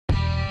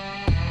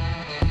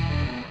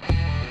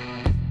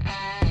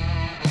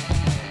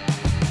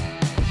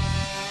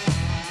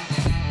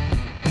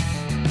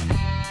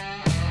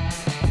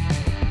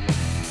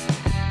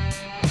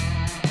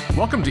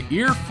Welcome to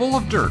Earful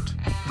of Dirt,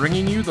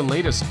 bringing you the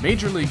latest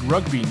Major League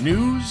Rugby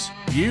news,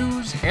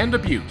 views, and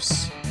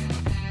abuse.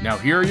 Now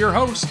here are your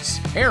hosts,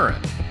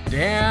 Aaron,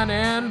 Dan,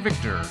 and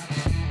Victor.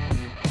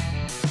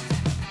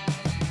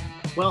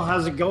 Well,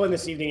 how's it going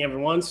this evening,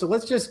 everyone? So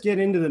let's just get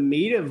into the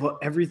meat of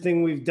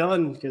everything we've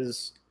done,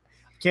 because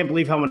I can't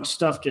believe how much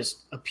stuff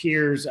just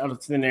appears out of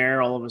thin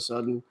air all of a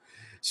sudden.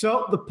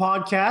 So the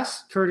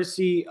podcast,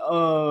 courtesy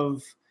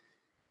of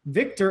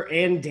Victor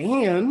and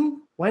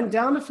Dan, went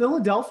down to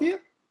Philadelphia,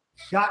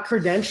 got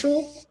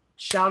credentialed.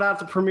 Shout out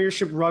to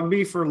Premiership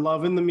Rugby for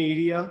loving the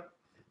media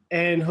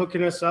and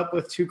hooking us up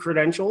with two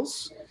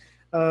credentials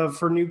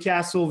for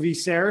Newcastle v.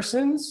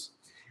 Saracens.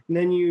 And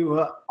then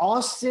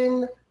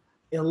Austin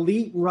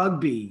Elite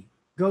Rugby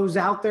goes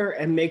out there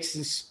and makes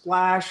a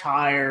splash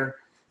hire,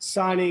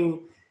 signing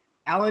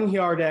Alan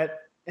Hjardet.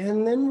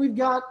 And then we've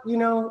got,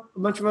 a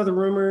bunch of other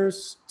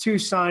rumors. Two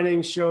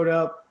signings showed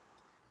up.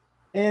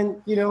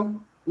 And,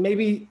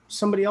 maybe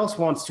somebody else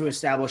wants to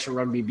establish a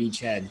rugby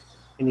beachhead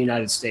in the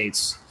United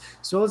States.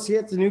 So let's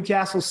get the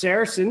Newcastle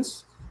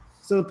Saracens.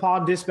 So the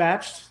pod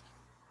dispatched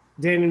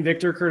Dan and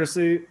Victor,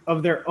 courtesy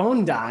of their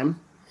own dime,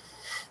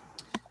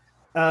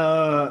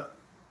 to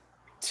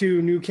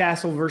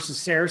Newcastle versus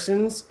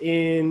Saracens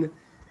in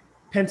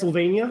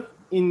Pennsylvania,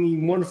 in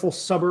the wonderful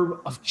suburb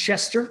of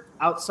Chester,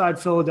 outside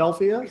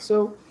Philadelphia.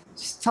 So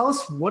just tell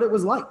us what it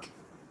was like.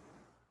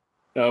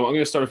 I'm going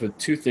to start off with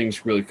two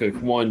things really quick.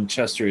 One,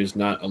 Chester is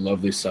not a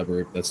lovely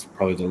suburb. That's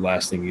probably the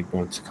last thing you'd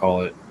want to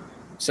call it.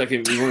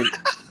 Second,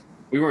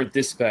 we weren't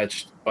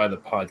dispatched by the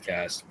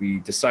podcast. We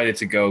decided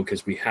to go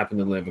because we happen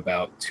to live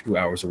about 2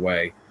 hours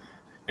away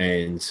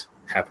and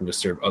happen to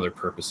serve other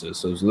purposes.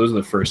 So those are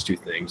the first two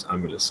things I'm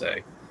going to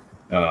say,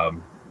 at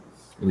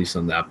least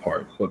on that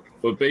part.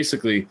 But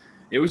basically,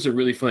 it was a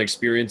really fun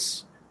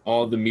experience.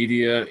 All the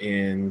media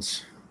and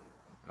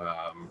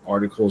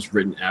articles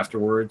written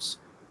afterwards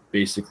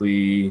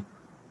basically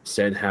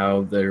said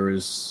how there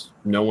was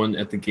no one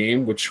at the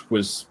game, which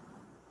was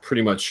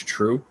pretty much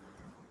true.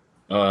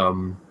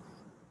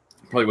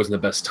 Probably wasn't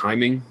the best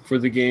timing for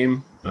the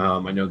game.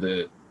 I know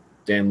that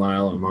Dan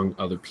Lyle, among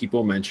other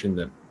people, mentioned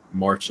that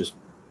March just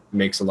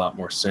makes a lot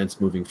more sense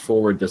moving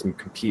forward, doesn't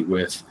compete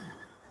with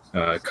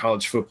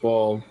college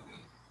football,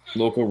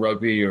 local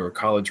rugby, or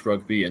college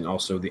rugby, and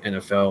also the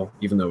NFL,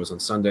 even though it was on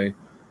Sunday.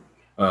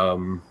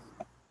 So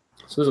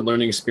it was a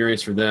learning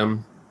experience for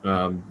them.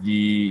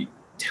 The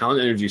Talent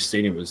Energy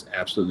Stadium was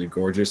absolutely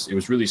gorgeous. It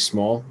was really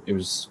small.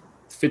 It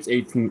fits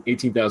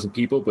 18,000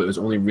 people, but it was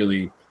only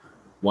really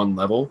one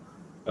level.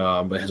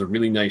 But it has a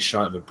really nice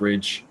shot of a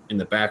bridge in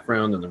the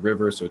background and the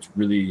river, so it's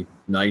really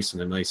nice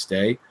and a nice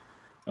day.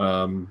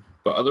 But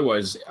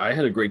otherwise, I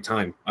had a great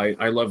time.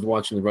 I loved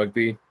watching the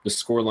rugby. The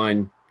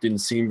scoreline didn't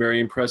seem very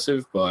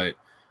impressive, but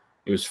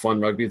it was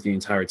fun rugby the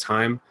entire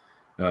time.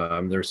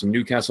 There were some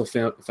Newcastle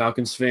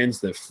Falcons fans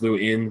that flew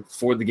in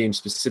for the game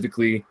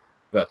specifically,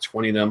 about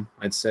 20 of them,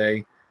 I'd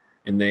say.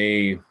 And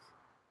they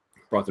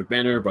brought their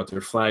banner, brought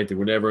their flag, did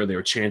whatever. They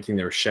were chanting,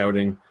 they were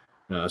shouting.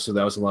 So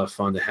that was a lot of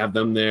fun to have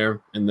them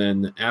there. And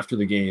then after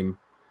the game,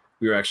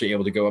 we were actually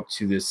able to go up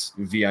to this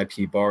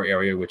VIP bar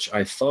area, which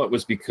I thought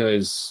was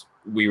because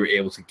we were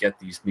able to get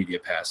these media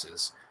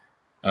passes.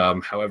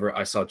 However,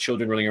 I saw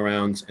children running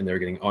around, and they were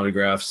getting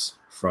autographs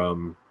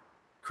from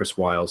Chris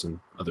Wiles and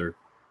other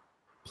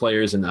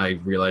players, and I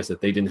realized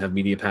that they didn't have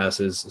media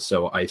passes,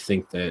 so I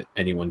think that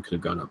anyone could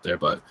have gone up there.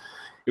 But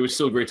it was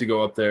still great to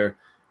go up there.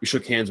 We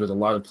shook hands with a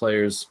lot of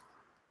players,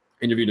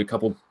 interviewed a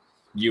couple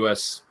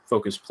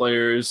U.S.-focused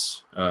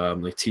players,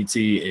 like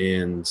TT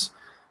and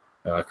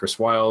Chris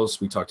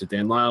Wiles. We talked to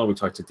Dan Lyle. We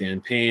talked to Dan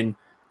Payne.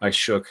 I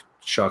shook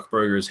Chuck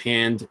Berger's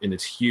hand, and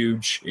it's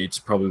huge. It's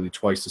probably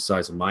twice the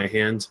size of my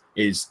hand.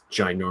 It is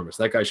ginormous.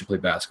 That guy should play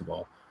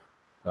basketball.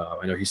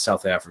 I know he's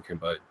South African,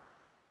 but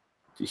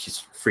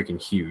he's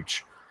freaking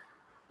huge.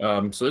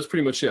 So that's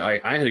pretty much it.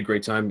 I had a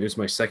great time. It was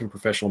my second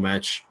professional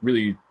match,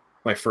 really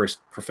my first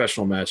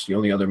professional match. The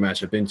only other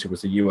match I've been to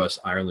was the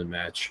U.S.-Ireland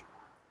match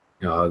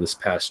this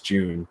past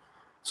June.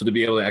 So to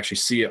be able to actually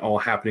see it all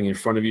happening in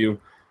front of you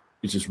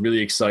is just really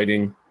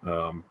exciting.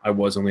 I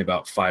was only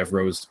about 5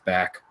 rows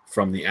back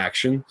from the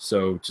action.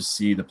 So to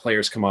see the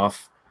players come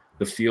off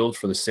the field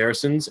for the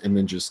Saracens and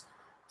then just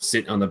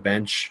sit on the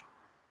bench,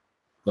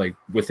 like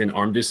within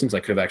arm distance, I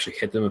could have actually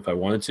hit them if I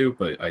wanted to,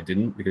 but I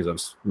didn't because I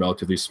was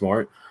relatively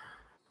smart.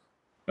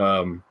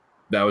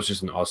 That was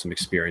just an awesome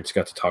experience.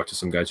 Got to talk to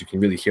some guys. You can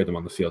really hear them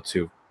on the field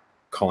too,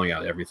 calling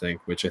out everything,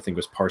 which I think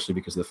was partially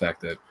because of the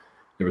fact that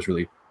there was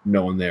really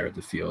no one there at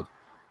the field.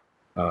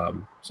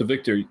 So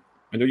Victor,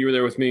 I know you were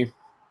there with me.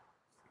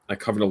 I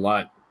covered a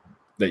lot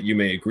that you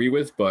may agree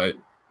with, but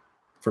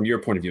from your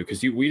point of view,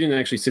 because we didn't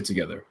actually sit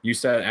together. You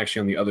sat actually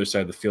on the other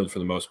side of the field for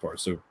the most part.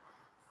 So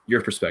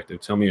your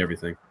perspective, tell me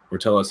everything, or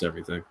tell us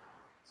everything.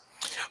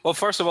 Well,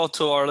 first of all,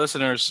 to our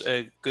listeners,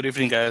 good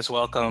evening, guys.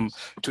 Welcome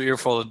to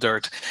Earful of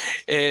Dirt.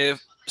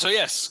 So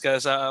yes,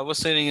 guys, I was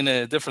sitting in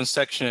a different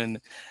section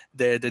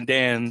than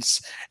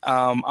Dan's.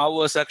 I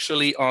was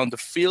actually on the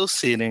field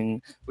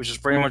seating, which is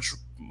pretty much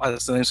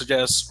as the name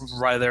suggests,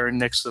 right there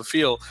next to the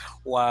field,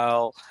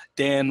 while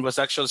Dan was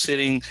actually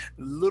sitting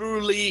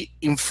literally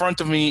in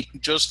front of me,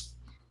 just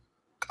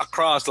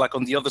across, like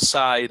on the other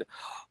side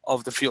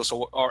of the field.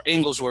 So our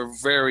angles were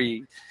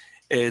very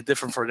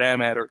different for that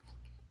matter.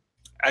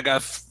 I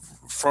got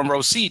front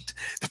row seat.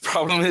 The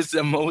problem is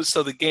that most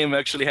of the game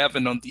actually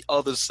happened on the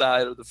other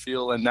side of the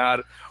field and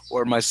not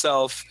where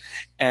myself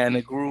and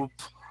a group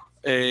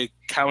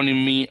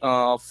counting me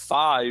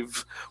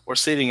 5 were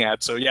sitting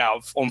at. So yeah,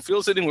 on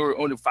field sitting, we were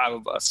only 5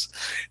 of us,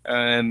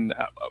 and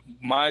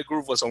my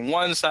group was on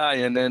one side,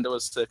 and then there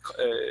was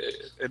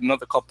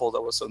another couple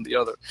that was on the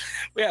other.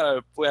 We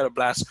had a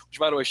blast. Which,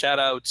 by the way, shout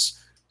outs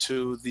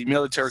to the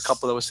military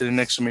couple that was sitting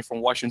next to me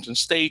from Washington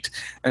State,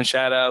 and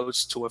shout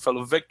outs to a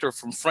fellow Victor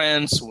from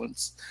France who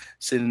was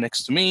sitting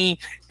next to me,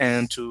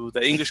 and to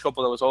the English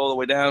couple that was all the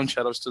way down.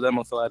 Shout outs to them,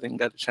 although I didn't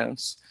get a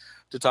chance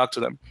to talk to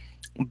them.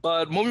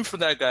 But moving from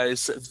that,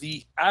 guys,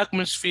 the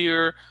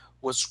atmosphere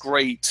was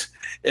great.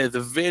 The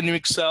venue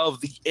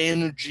itself, the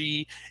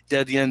energy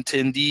that the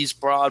attendees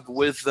brought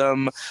with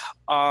them.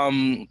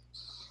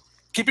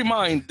 Keep in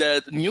mind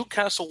that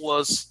Newcastle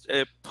was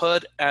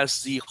put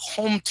as the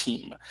home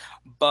team,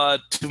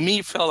 but to me,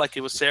 it felt like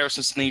it was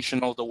Saracens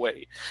Nation all the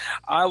way.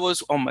 I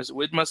was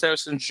with my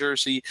Saracens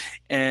jersey,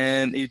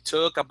 and it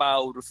took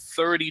about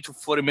 30 to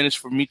 40 minutes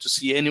for me to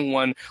see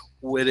anyone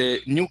with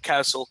a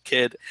Newcastle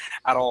kid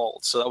at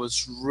all. So that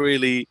was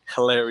really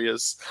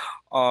hilarious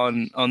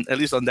on at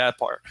least on that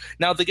part.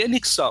 Now, the game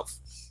itself,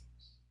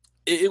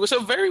 it was a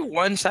very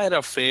one-sided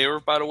affair,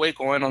 by the way,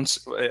 going on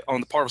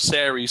the part of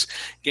Sarries.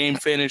 Game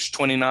finished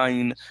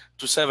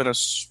 29-7,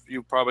 as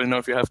you probably know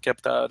if you have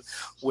kept up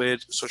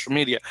with social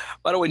media.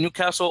 By the way,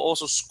 Newcastle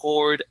also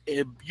scored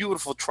a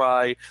beautiful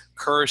try,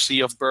 courtesy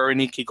of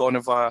Bernie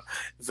Kigoneva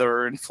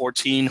there in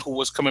 14, who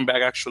was coming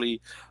back actually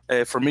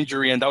from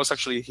injury, and that was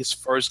actually his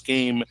first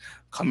game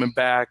coming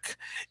back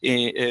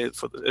his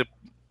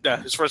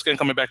first game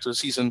coming back to the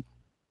season.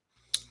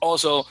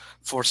 Also,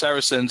 for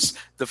Saracens,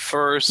 the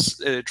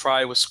first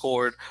try was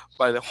scored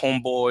by the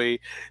homeboy,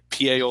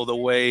 PA all the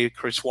way,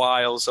 Chris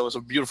Wiles. That was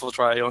a beautiful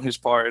try on his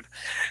part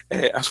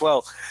as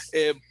well.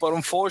 But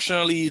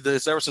unfortunately, the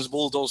Saracens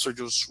bulldozer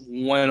just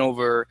went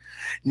over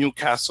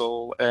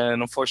Newcastle,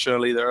 and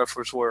unfortunately, their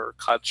efforts were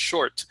cut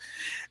short.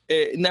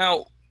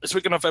 Now,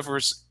 speaking of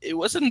efforts, it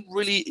wasn't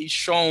really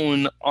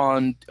shown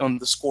on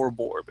the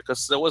scoreboard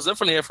because there was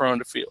definitely effort on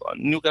the field.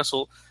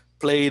 Newcastle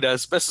played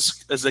as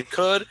best as they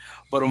could,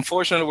 but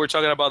unfortunately, we're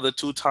talking about the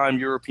 2-time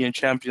European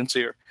champions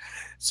here.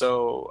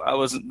 So I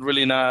was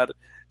really not.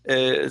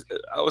 I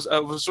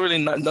was really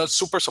not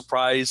super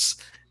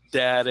surprised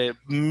that a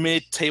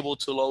mid-table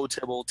to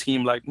low-table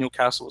team like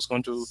Newcastle was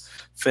going to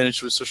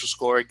finish with such a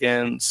score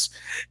against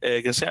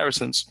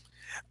Saracens.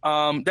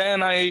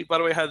 Then I, by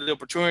the way, had the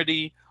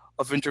opportunity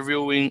of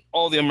interviewing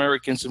all the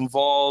Americans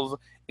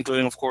involved,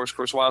 including, of course,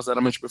 Chris Wiles that I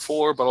mentioned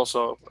before, but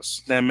also,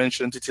 as Dan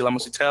mentioned, Titi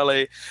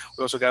Lamusitele.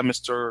 We also got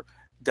Mr.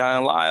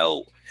 Dan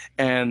Lyle,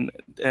 and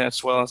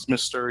as well as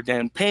Mr.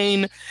 Dan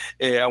Payne.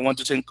 I want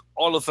to thank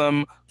all of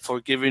them for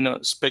giving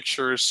us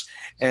pictures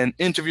and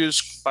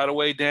interviews. By the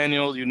way,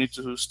 Daniel, you need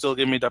to still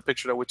give me that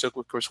picture that we took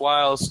with Chris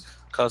Wiles,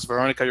 because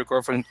Veronica, your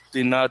girlfriend,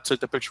 did not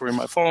take the picture with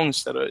my phone.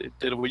 Instead, it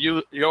did it with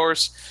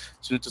yours.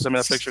 So you need to send me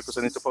that picture because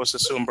I need to post it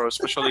soon, bro.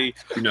 Especially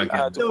I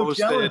had to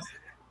post it.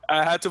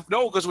 I had to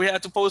because we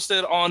had to post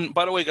it on.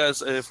 By the way, guys,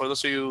 for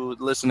those of you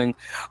listening,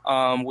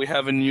 we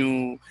have a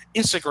new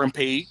Instagram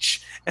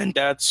page, and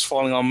that's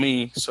falling on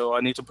me. So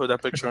I need to put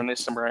that picture on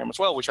Instagram as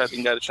well, which I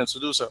didn't get a chance to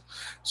do so.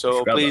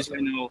 So please,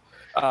 Daniel,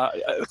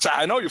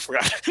 I know you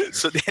forgot.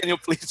 So Daniel,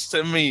 please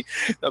send me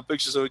that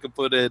picture so we can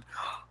put it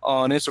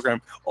on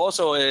Instagram.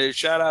 Also,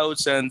 shout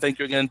outs and thank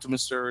you again to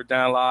Mr.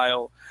 Dan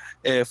Lyle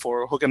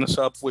for hooking us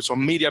up with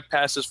some media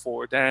passes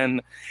for Dan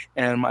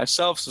and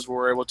myself, since we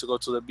were able to go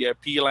to the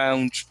VIP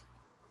lounge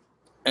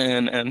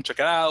and check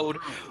it out.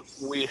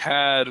 We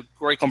had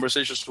great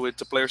conversations with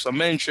the players I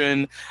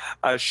mentioned.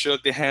 I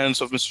shook the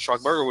hands of Mr.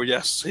 Schrockberger.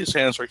 Yes, his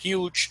hands are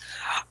huge.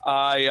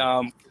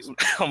 Oh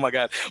my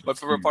God. My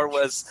favorite part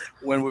was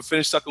when we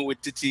finished talking with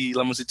Titi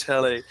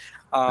Lamusitele,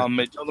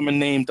 a gentleman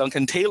named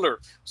Duncan Taylor,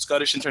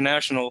 Scottish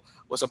international,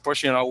 was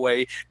approaching our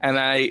way, and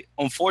I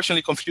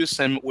unfortunately confused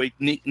him with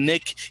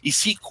Nick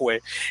Isikwe.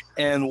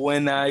 And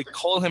when I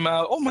called him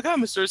out, "Oh my God,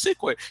 Mr.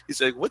 Isikwe," he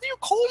said, "What do you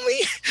call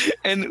me?"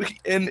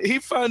 And he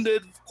found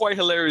it quite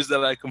hilarious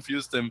that I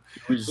confused him.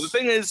 But the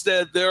thing is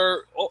that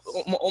they're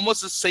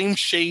almost the same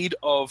shade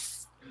of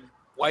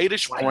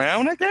whitish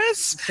brown, I guess.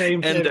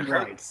 Same shade of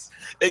whites.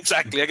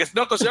 Exactly, I guess.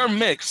 No, because they're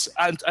mixed.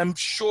 And I'm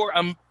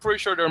pretty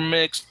sure they're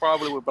mixed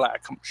probably with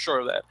black. I'm sure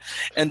of that.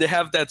 And they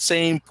have that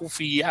same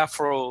poofy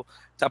afro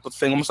type of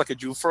thing, almost like a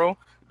Jufro,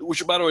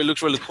 which, by the way,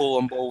 looks really cool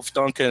on both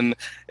Duncan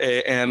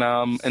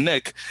and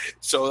Nick.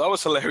 So that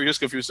was hilarious,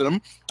 confusing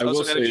them. I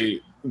will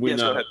say,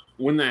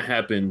 when that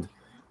happened,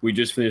 we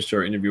just finished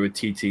our interview with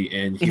TT,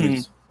 and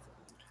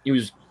he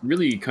was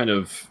really kind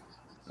of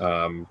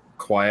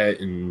quiet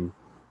and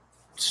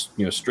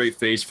straight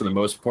faced for the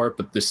most part.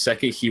 But the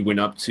second he went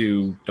up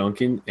to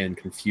Duncan and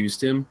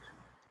confused him,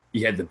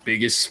 he had the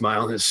biggest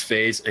smile on his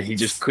face, and he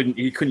just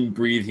couldn't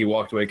breathe. He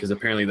walked away because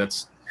apparently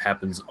that's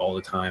happens all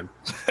the time.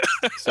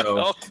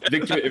 So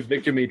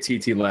Victor made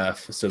TT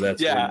laugh. So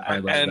that's one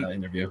highlight of that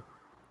interview.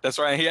 That's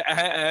right. He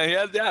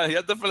had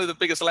definitely the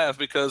biggest laugh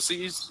because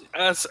he's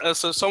as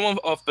someone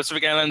of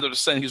Pacific Islander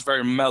descent, he's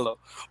very mellow.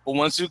 But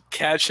once you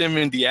catch him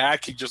in the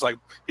act, he just like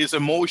his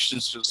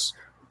emotions just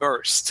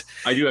burst.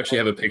 I do actually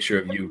have a picture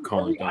of you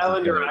calling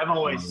Islander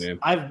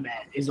I've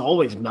met is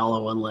always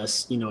mellow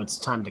unless it's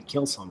time to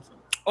kill something.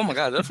 Oh my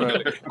God,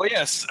 definitely. But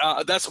yes,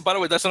 that's by the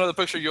way, that's another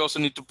picture you also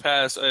need to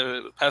pass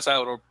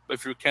out, or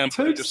if you can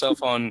put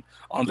yourself on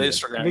the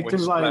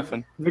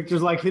Instagram.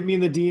 Victor's like, hit me in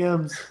the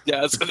DMs.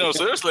 Yeah, no,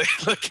 seriously,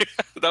 like,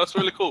 that was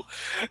really cool.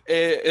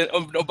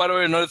 By the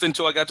way, another thing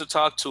too, I got to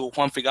talk to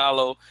Juan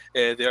Figalo,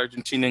 the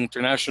Argentinian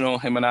international.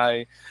 Him and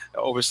I,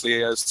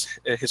 obviously, as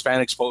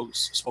Hispanic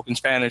spoken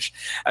Spanish.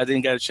 I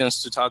didn't get a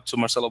chance to talk to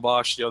Marcelo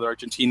Bosch, the other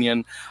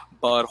Argentinian.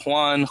 But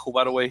Juan, who,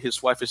 by the way,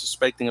 his wife is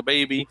expecting a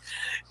baby,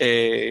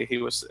 he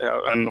was,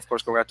 and of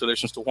course,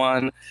 congratulations to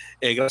Juan.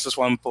 Gracias,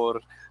 Juan,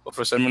 por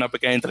ofrecerme una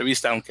pequeña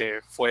entrevista,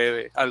 aunque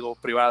fue algo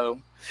privado.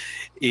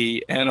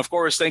 And of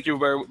course, thank you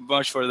very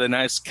much for the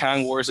nice,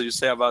 kind words that you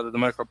say about the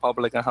Dominican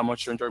Republic and how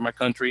much you enjoy my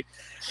country.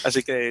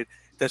 Así que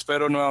te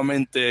espero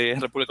nuevamente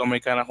en República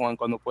Dominicana, Juan,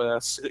 cuando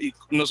puedas, y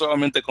no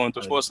solamente con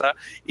tu esposa,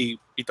 y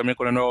también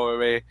con el nuevo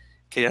bebé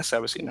que ya se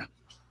avecina.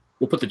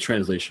 We'll put the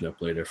translation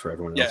up later for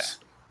everyone else.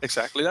 Yeah.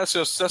 Exactly. That's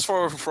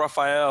for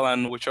Rafael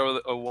and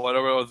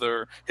whatever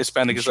other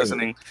Hispanic is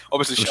listening.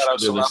 Obviously, shout out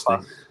to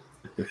Rafa.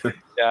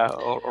 Yeah,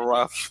 or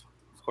Raf,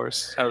 of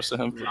course. Shout out to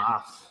him.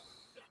 I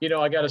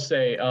got to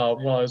say,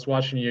 while I was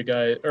watching you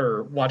guys,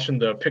 or watching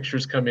the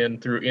pictures come in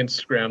through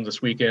Instagram this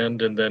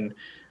weekend, and then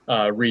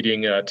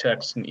reading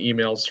texts and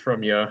emails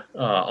from you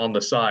on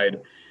the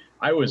side,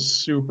 I was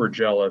super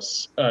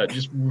jealous.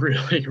 Just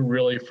really,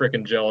 really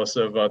freaking jealous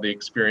of the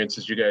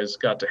experiences you guys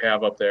got to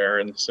have up there,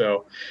 and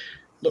so.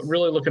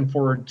 Really looking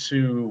forward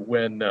to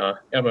when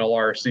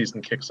MLR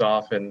season kicks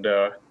off, and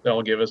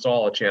that'll give us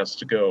all a chance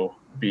to go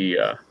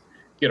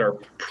get our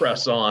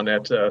press on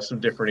at some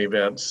different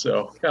events.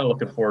 So kind of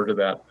looking forward to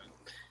that.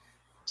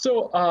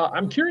 So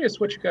I'm curious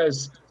what you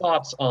guys'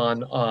 thoughts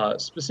on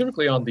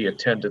specifically on the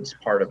attendance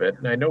part of it.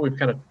 And I know we've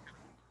kind of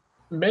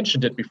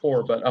mentioned it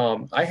before, but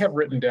I have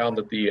written down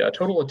that the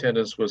total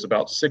attendance was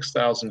about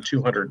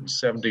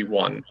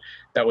 6,271.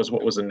 That was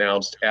what was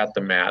announced at the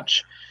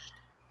match.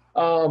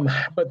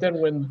 But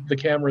then when the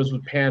cameras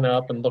would pan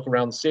up and look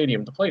around the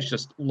stadium, the place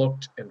just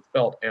looked and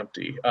felt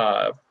empty,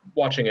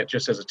 watching it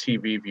just as a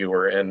TV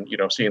viewer and,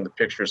 seeing the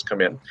pictures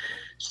come in.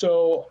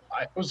 So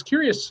I was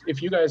curious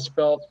if you guys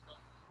felt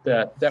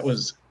that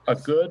was a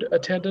good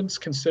attendance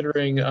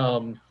considering,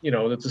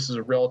 that this is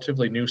a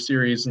relatively new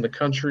series in the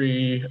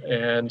country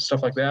and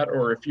stuff like that,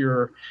 or if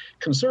you're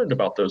concerned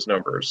about those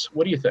numbers.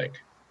 What do you think?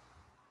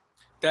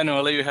 Daniel,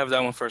 I'll let you have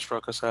that one first, bro,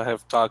 because I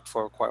have talked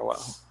for quite a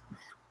while.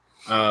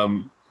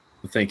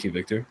 Thank you,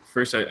 Victor.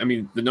 First, I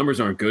mean, the numbers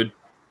aren't good.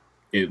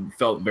 It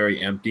felt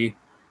very empty.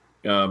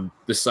 The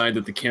side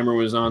that the camera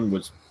was on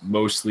was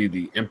mostly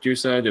the emptier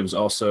side. It was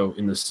also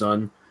in the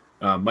sun.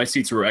 My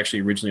seats were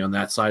actually originally on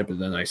that side, but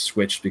then I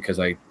switched because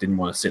I didn't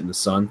want to sit in the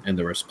sun, and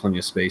there was plenty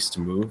of space to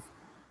move.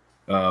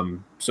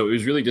 So it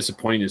was really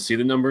disappointing to see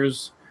the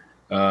numbers.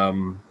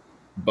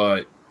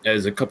 But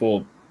as a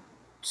couple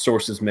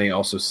sources may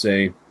also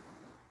say,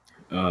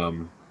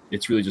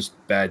 it's really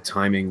just bad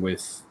timing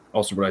with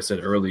also what I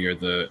said earlier,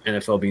 the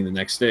NFL being the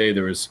next day.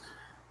 There was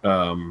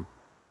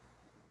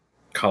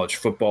college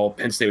football.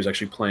 Penn State was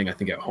actually playing, I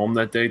think, at home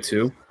that day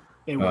too.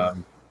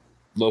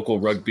 Local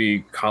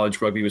rugby,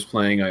 college rugby was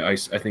playing. I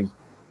think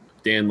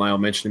Dan Lyle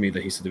mentioned to me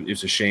that he said it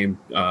was a shame.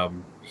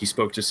 He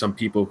spoke to some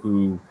people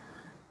who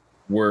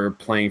were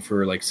playing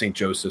for like St.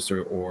 Joseph's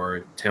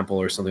or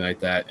Temple or something like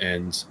that,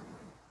 and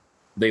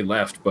they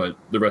left, but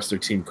the rest of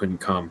their team couldn't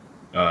come.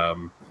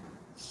 So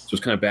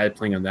it's kind of bad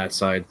playing on that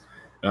side.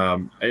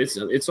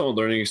 It's all a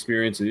learning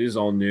experience. It is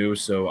all new,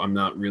 so I'm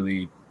not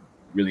really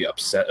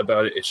upset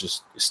about it. It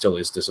still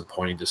is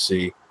disappointing to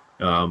see.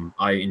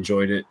 I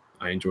enjoyed it.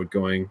 I enjoyed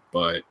going,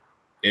 but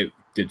it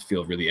did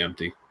feel really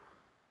empty.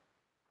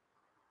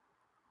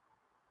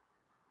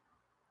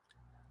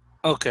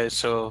 Okay,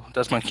 so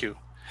that's my cue.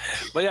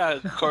 But yeah,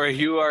 Corey,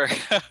 you're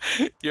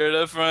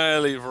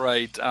definitely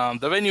right.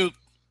 The venue,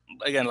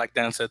 again, like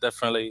Dan said,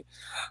 definitely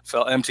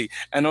felt empty.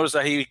 I noticed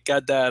that he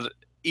got that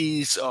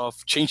ease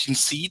of changing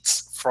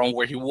seats from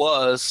where he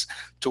was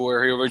to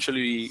where he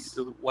eventually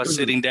was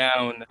sitting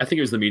down. I think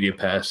it was the media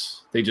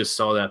pass. They just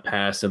saw that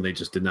pass and they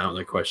just did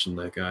not question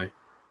that guy.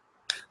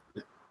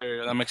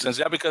 That makes sense.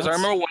 Yeah, because I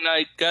remember when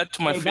I got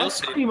to my field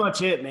that's pretty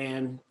much it,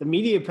 man. The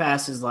media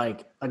pass is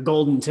like a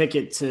golden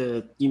ticket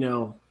to,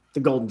 the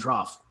golden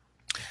trough.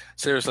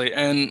 Seriously.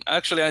 And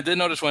actually, I did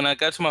notice when I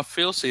got to my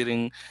field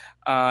seating,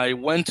 I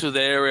went to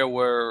the area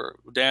where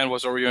Dan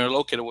was originally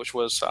located, which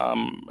was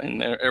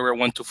in area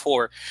 1 to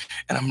 4.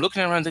 And I'm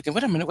looking around thinking,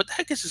 wait a minute, what the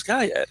heck is this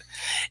guy at?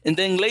 And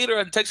then later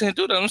I texted him,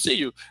 dude, I don't see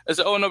you. I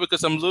said, oh, no,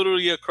 because I'm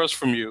literally across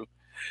from you.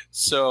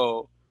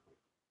 So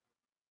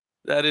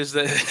That is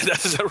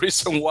the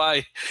reason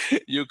why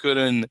you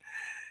couldn't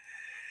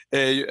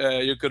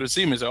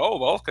see me. So, oh,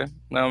 well, okay,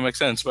 now it makes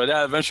sense. But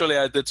yeah, eventually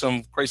I did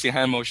some crazy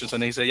hand motions,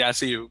 and he said, "Yeah, I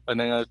see you." And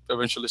then I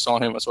eventually saw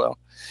him as well.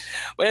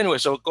 But anyway,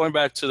 so going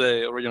back to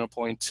the original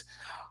point,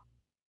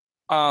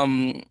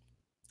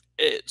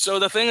 so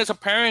the thing is,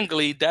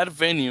 apparently that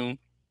venue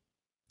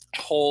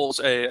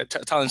holds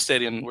Talent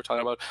Stadium. We're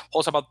talking about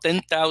holds about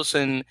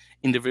 10,000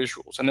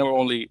 individuals, and there were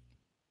only,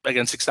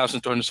 again,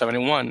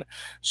 6,271.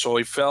 So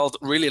it felt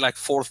really like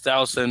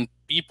 4,000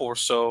 people or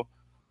so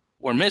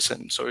were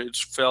missing. So it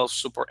felt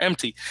super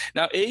empty.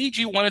 Now,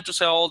 AEG wanted to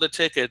sell all the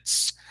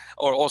tickets,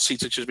 or all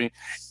seats, excuse me,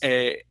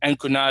 and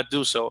could not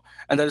do so.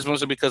 And that is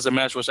mostly because the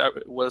match was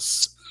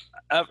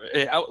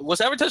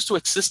advertised to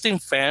existing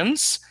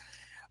fans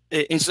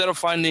instead of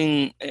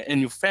finding a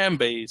new fan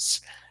base.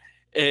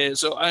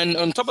 So, and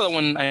on top of that,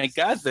 when I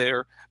got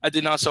there, I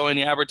did not saw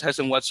any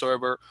advertising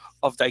whatsoever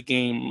of that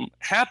game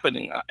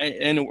happening,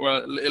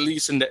 anywhere, at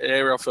least in the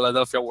area of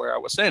Philadelphia where I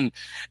was in.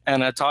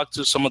 And I talked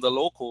to some of the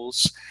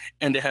locals,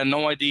 and they had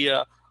no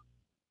idea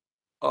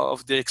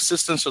of the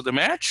existence of the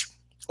match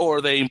or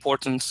the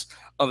importance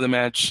of the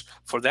match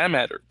for that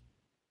matter.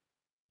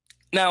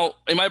 Now,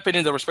 in my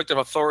opinion, the respective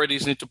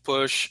authorities need to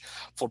push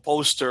for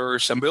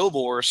posters and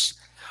billboards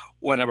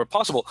whenever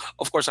possible.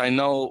 Of course, I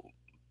know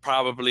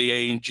probably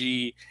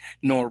AEG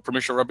nor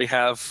Premier Rugby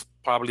have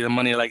probably the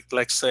money like,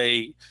 let's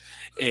say,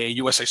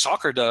 USA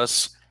Soccer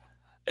does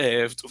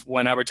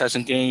when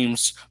advertising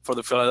games for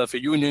the Philadelphia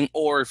Union,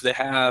 or if they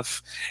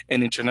have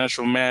an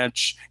international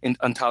match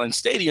on Talent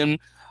Stadium.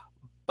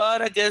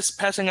 But I guess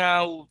passing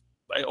out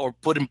or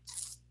putting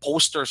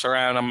posters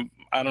around,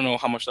 I don't know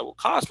how much that will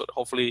cost, but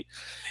hopefully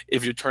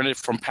if you turn it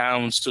from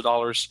pounds to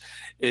dollars,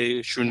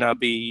 it should not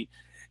be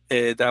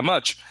that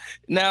much.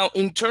 Now,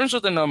 in terms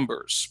of the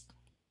numbers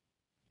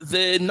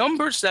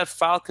that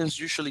Falcons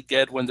usually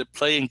get when they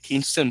play in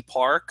Kingston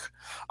Park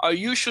are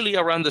usually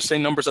around the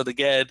same numbers that they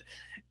get,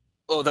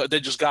 or that they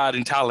just got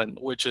in Talent,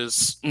 which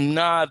is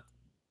not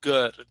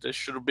good. They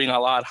should have been a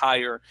lot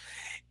higher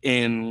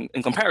in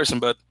comparison,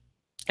 but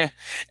yeah.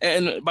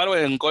 And by the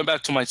way, and going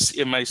back to my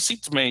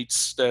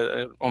seatmates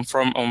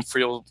on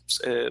field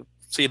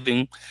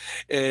seating,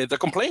 they're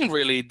complaining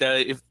really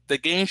that if the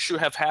game should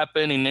have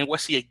happened in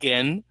NYC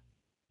again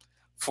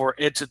for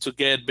it to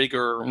get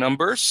bigger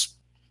numbers.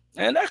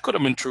 And that could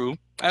have been true.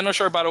 I'm not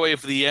sure, by the way,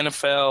 if the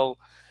NFL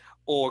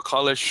or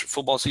college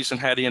football season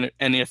had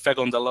any effect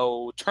on the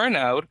low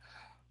turnout,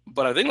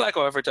 but I think lack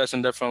of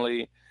advertising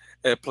definitely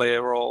play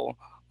a role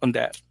on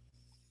that.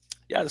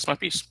 Yeah, that's my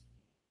piece.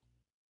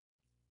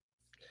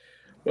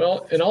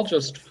 Well, and I'll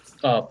just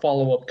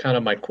follow up kind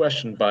of my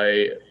question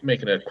by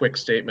making a quick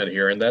statement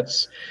here, and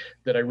that's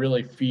that I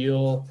really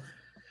feel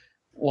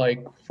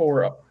like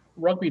for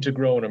rugby to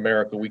grow in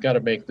America, we got to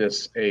make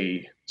this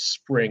a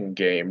spring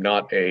game,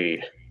 not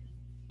a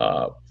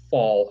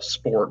fall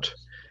sport.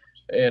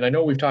 And I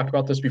know we've talked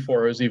about this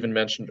before. It was even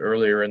mentioned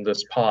earlier in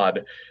this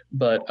pod,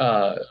 but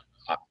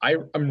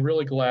I'm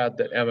really glad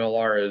that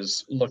MLR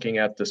is looking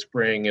at the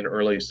spring and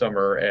early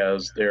summer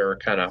as their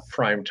kind of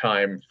prime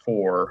time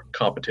for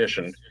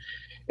competition.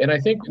 And I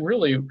think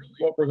really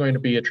what we're going to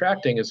be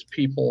attracting is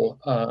people,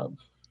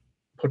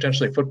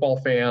 potentially football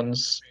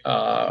fans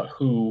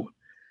who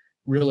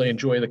really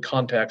enjoy the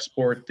contact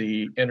sport,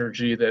 the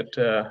energy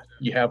that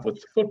you have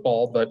with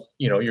football, but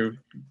you've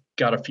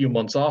got a few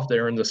months off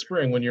there in the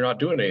spring when you're not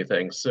doing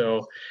anything. So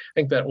I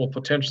think that will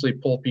potentially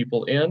pull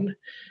people in.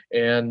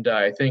 And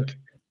I think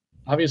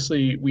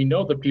obviously we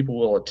know that people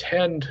will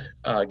attend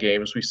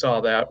games. We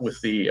saw that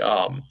with the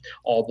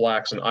All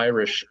Blacks and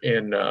Irish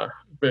in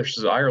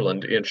versus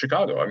Ireland in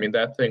Chicago. I mean,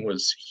 that thing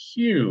was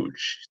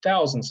huge,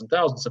 thousands and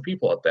thousands of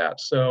people at that.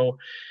 So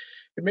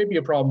it may be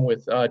a problem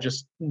with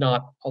just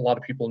not a lot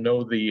of people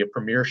know the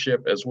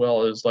premiership as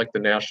well as like the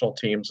national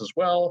teams as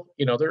well.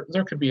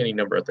 There could be any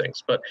number of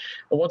things. But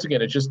once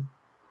again, it just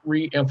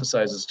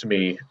re-emphasizes to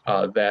me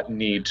that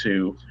need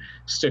to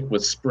stick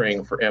with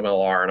spring for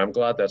MLR. And I'm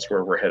glad that's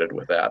where we're headed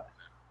with that.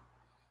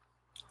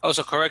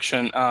 Also,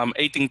 correction,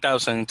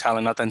 18,000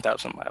 Talent, not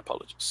 10,000. My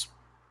apologies.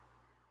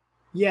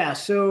 Yeah,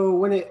 so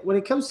when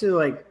it comes to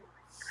like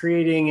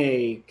creating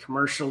a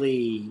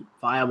commercially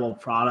viable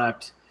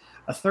product,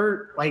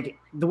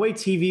 the way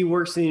TV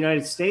works in the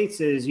United States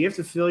is you have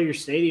to fill your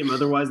stadium,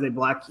 otherwise they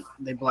black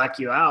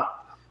you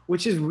out,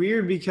 which is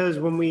weird because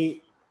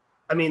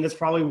that's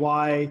probably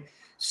why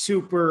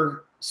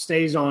Super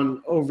stays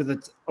on over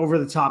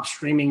the top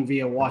streaming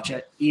via Watch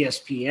at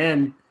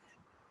ESPN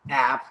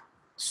app.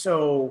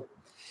 So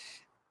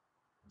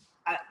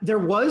there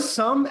was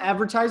some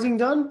advertising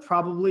done,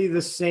 probably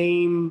the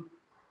same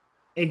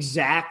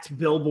exact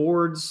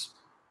billboards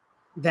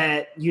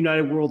that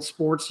United World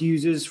Sports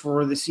uses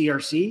for the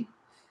CRC.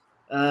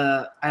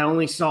 I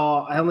only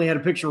had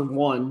a picture of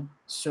one,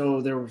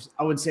 so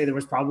I would say there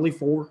was probably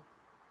four,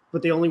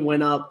 but they only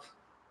went up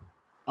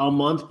a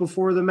month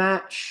before the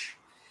match.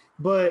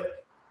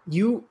 But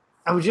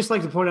I would just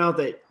like to point out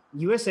that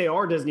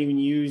USAR doesn't even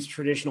use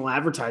traditional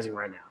advertising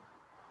right now.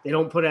 They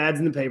don't put ads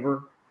in the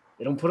paper.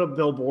 They don't put up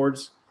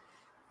billboards.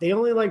 they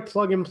only like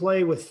plug and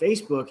play with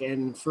Facebook.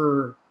 And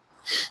for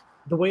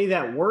the way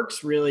that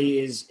works really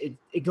is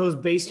it goes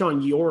based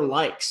on your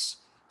likes.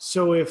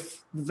 So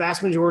if the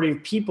vast majority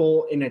of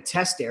people in a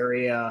test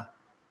area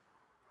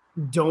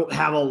don't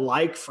have a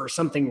like for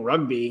something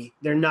rugby,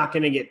 they're not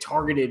going to get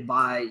targeted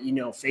by,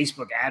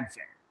 Facebook ad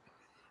fair.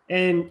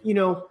 And,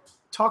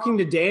 talking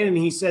to Dan, and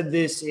he said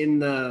this in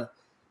the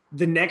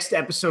next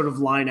episode of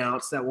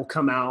Lineouts that will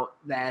come out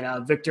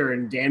that Victor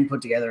and Dan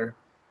put together.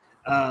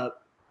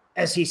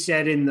 As he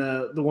said in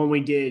the one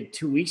we did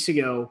 2 weeks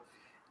ago,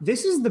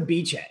 this is the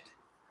beachhead.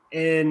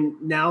 And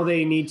now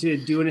they need to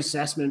do an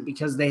assessment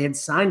because they'd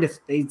signed a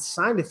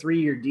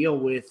 3-year deal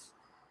with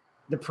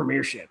the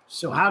Premiership.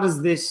 So how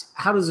does this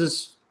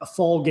a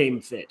fall game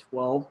fit?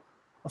 Well,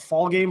 a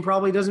fall game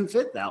probably doesn't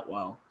fit that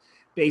well,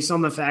 based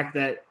on the fact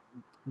that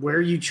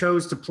where you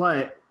chose to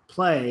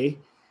play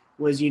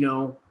was,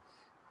 a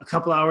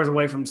couple hours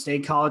away from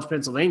State College,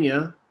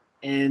 Pennsylvania,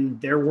 and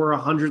there were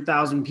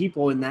 100,000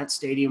 people in that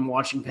stadium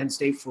watching Penn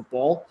State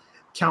football.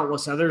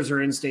 Countless others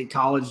are in State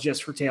College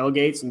just for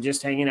tailgates and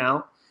just hanging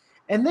out.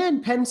 And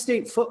then Penn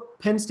State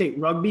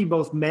rugby,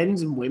 both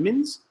men's and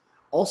women's,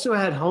 also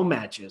had home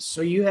matches.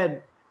 So you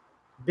had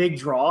big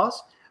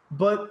draws.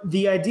 But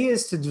the idea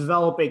is to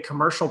develop a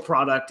commercial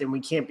product, and we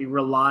can't be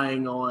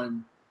relying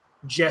on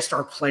just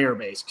our player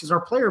base, because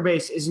our player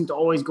base isn't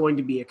always going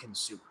to be a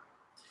consumer.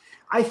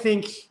 I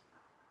think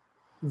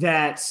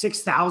that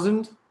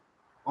 6,000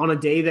 on a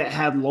day that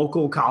had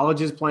local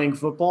colleges playing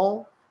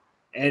football,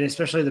 and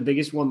especially the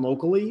biggest one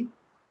locally,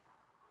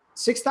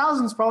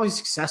 6,000 is probably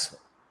successful.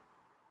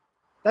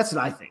 That's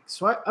what I think.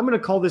 So I'm going to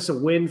call this a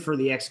win for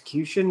the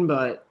execution,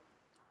 but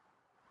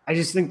I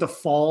just think the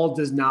fall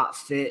does not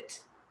fit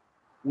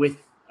with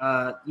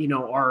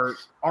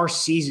our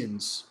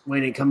seasons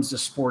when it comes to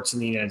sports in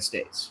the United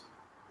States.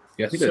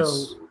 Yeah, I think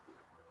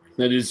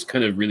that is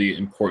kind of really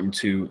important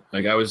too.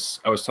 Like I was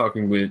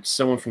talking with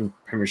someone from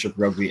Premiership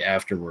Rugby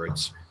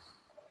afterwards,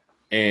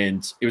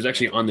 and it was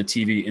actually on the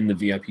TV in the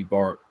VIP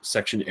bar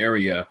section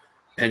area,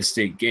 Penn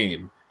State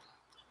game.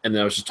 And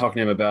then I was just talking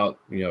to him about,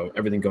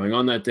 everything going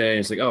on that day. And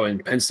it's like, oh,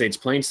 and Penn State's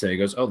playing today. He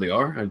goes, oh, they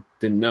are? I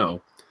didn't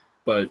know.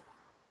 But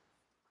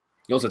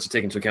you also have to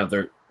take into account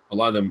a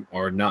lot of them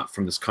are not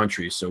from this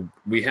country. So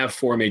we have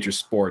 4 major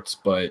sports,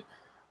 but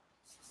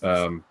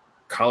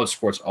college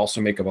sports also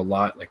make up a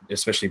lot, like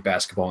especially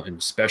basketball and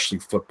especially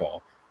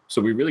football.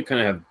 So we really kind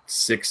of have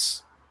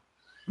 6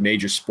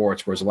 major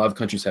sports, whereas a lot of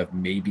countries have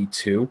maybe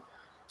 2.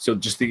 So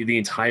just the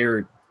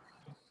entire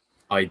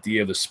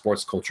idea of the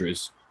sports culture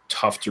is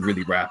tough to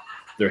really wrap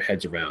their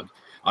heads around.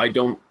 I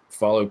don't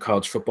follow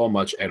college football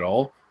much at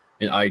all,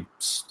 and I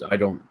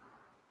don't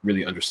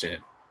really understand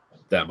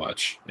that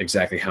much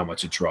exactly how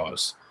much it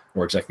draws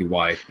or exactly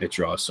why it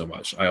draws so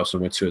much. I also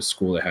went to a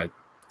school that had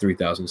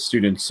 3,000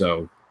 students,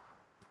 so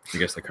I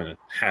guess that kind of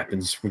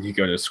happens when you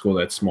go to a school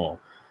that small.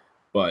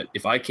 But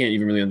if I can't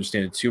even really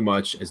understand it too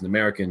much as an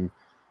American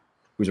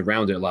who's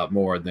around it a lot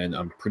more, then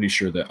I'm pretty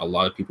sure that a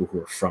lot of people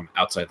who are from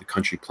outside the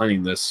country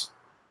planning this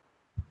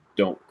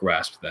don't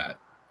grasp that.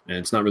 And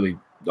it's not really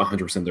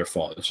 100% their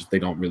fault. It's just they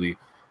don't really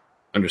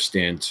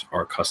understand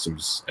our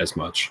customs as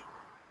much.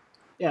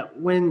 Yeah,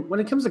 when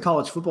it comes to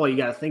college football, you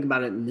got to think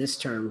about it in this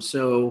term.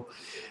 So,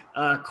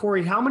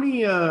 Corey, how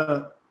many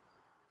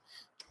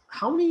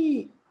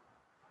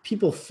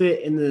people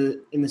fit in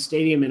the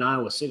stadium in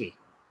Iowa City?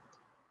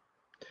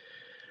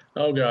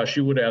 Oh gosh,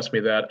 you would ask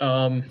me that.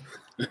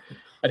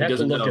 I'd have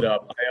to look it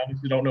up. I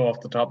honestly don't know off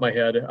the top of my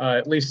head.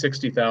 At least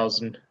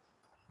 60,000.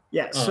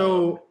 Yeah.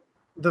 So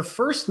the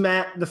first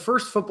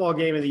football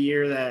game of the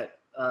year that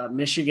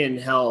Michigan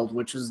held,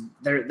 which was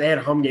they had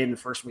a home game the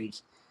first week.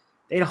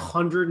 They had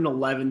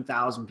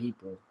 111,000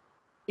 people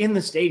in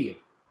the stadium.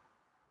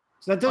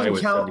 So that doesn't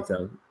count.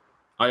 70,000.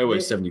 Iowa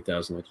is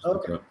 70,000. I just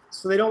looked it up.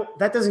 So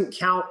that doesn't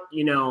count,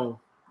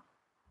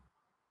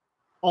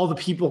 all the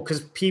people,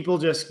 because people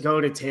just go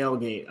to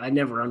tailgate. I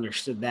never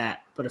understood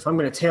that. But if I'm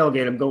going to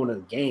tailgate, I'm going to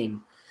the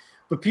game.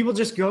 But people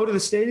just go to the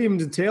stadium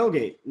to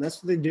tailgate, and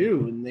that's what they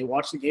do. And they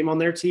watch the game on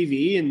their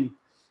TV and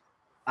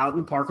out in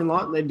the parking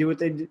lot, and they do what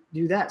they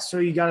do that. So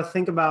you got to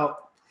think about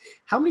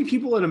how many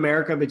people in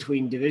America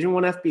between Division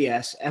I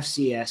FBS,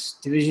 FCS,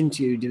 Division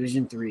II,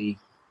 Division III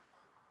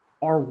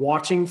are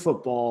watching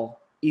football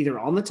either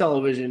on the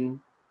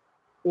television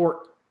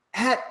or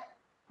at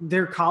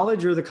their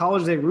college or the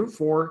college they root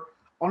for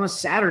on a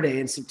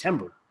Saturday in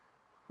September.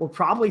 We're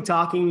probably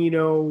talking,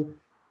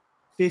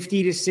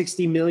 50 to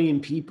 60 million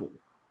people.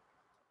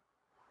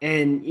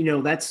 And,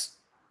 that's,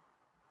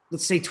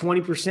 let's say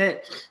 20%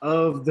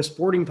 of the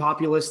sporting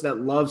populace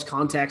that loves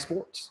contact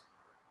sports.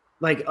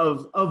 Like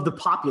of the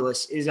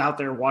populace is out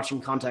there watching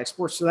contact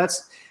sports. So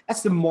that's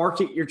the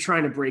market you're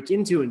trying to break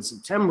into in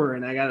September.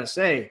 And I got to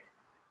say,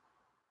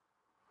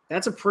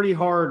 that's a pretty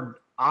hard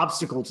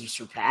obstacle to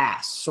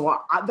surpass. So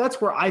that's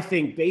where I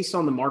think, based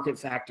on the market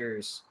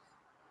factors,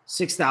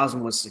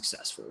 6,000 was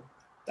successful.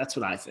 That's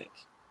what I think.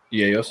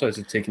 Yeah, you also have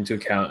to take into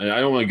account, and I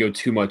don't want to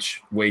go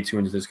way too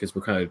into this because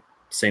we're kind of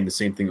saying the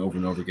same thing over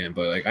and over again,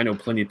 but I know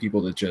plenty of people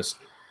that just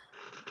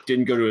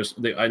didn't go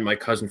to my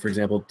cousin, for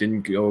example,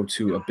 didn't go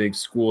to a big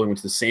school and went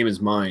to the same as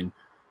mine.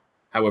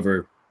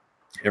 However,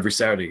 every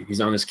Saturday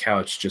he's on his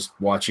couch just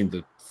watching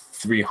the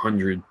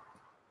 300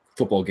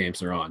 football games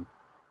they're on.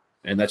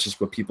 And that's just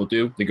what people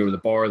do. They go to the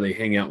bar, they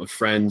hang out with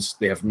friends,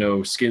 they have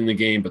no skin in the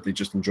game, but they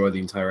just enjoy the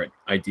entire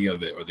idea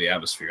of it or the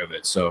atmosphere of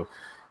it. So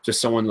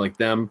just someone like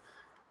them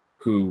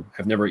who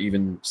have never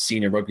even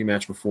seen a rugby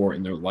match before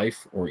in their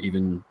life or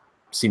even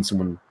seen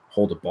someone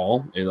hold a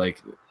ball,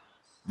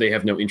 they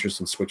have no interest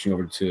in switching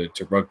over to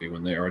rugby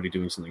when they're already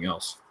doing something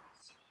else.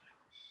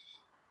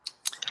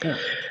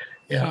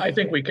 Yeah, I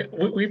think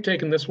we've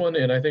taken this one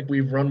and I think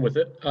we've run with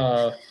it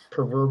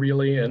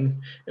proverbially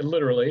and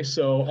literally.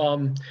 So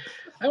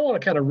I want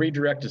to kind of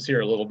redirect us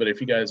here a little bit, if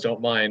you guys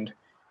don't mind.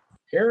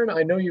 Aaron,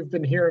 I know you've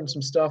been hearing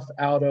some stuff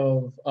out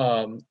of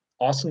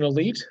Austin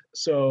Elite.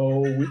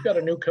 So we've got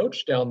a new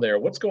coach down there.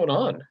 What's going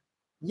on?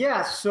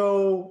 Yeah,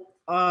 so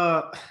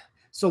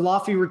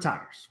Laffy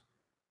retires.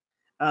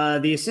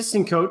 The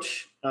assistant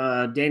coach,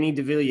 Danny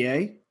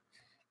DeVilliers,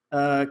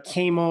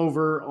 came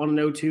over on an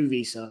O2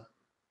 visa.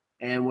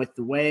 And with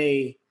the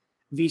way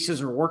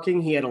visas are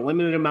working, he had a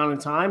limited amount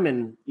of time.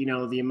 And,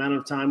 the amount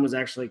of time was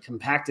actually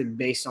compacted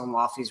based on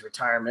Laffy's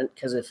retirement.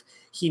 Because if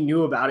he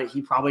knew about it,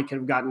 he probably could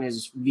have gotten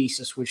his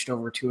visa switched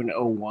over to an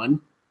O1.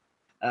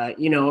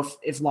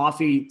 If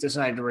Laffy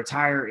decided to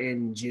retire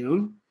in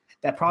June,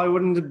 that probably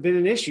wouldn't have been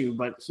an issue.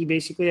 But he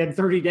basically had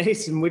 30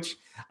 days in which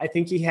I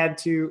think he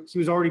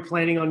was already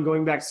planning on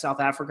going back to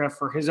South Africa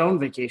for his own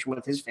vacation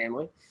with his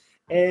family.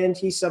 And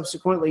he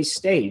subsequently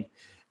stayed.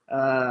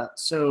 He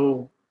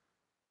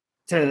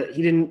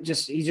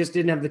just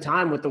didn't have the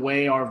time with the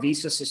way our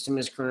visa system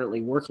is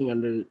currently working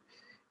under,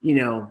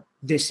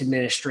 this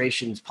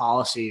administration's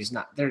policies.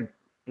 Not to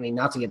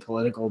get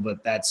political,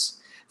 but that's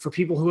for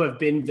people who have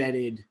been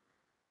vetted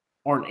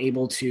aren't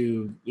able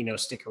to,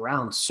 stick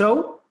around.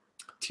 So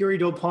Thierry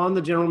Dupont,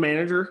 the general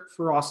manager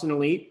for Austin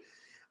Elite,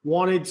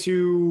 wanted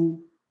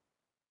to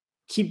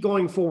keep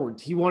going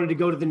forward. He wanted to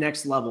go to the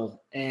next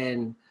level.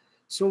 And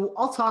so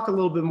I'll talk a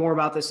little bit more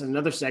about this in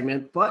another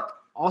segment, but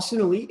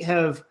Austin Elite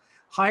have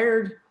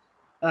hired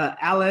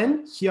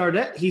Alain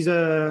Giardet.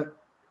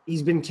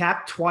 He's been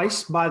capped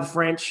twice by the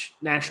French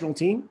national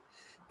team.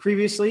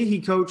 Previously, he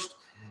coached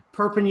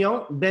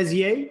Perpignan,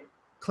 Béziers,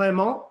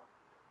 Clermont,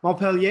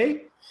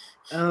 Montpellier.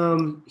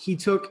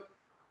 He's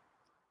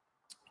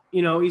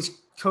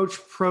coached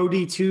Pro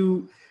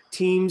D2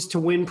 teams to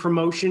win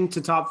promotion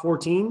to top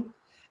 14,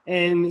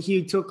 and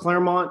he took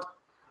Clermont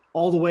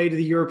all the way to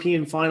the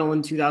European final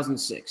in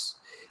 2006.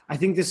 I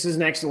think this is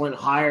an excellent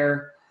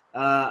hire.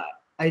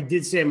 I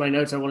did say in my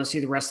notes I want to see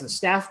the rest of the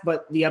staff,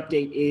 but the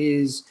update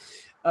is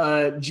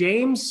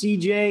James,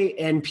 CJ,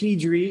 and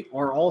Pedri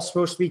are all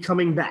supposed to be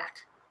coming back.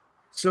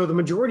 So the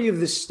majority of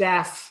the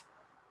staff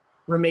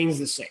remains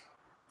the same.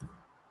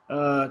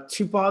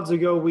 2 pods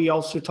ago, we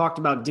also talked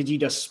about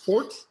Digidus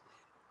Sport.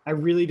 I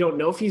really don't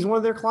know if he's one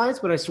of their clients,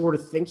 but I sort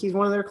of think he's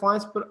one of their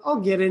clients. But I'll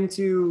get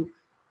into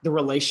the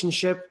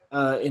relationship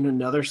in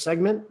another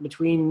segment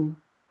between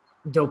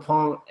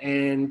Dupont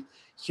and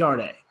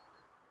Giardet.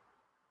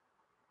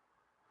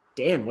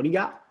 Dan, what do you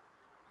got?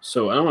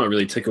 So I don't want to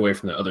really take away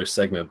from the other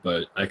segment,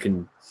 but I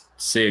can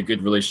say a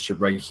good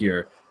relationship right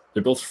here.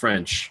 They're both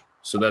French,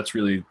 so that's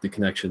really the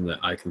connection that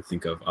I can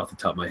think of off the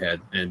top of my head.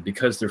 And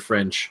because they're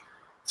French,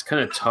 it's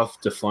kind of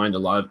tough to find a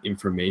lot of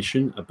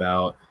information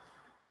about,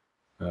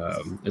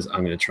 as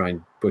I'm going to try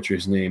and butcher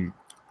his name,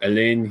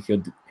 Alain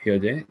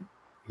Giardet?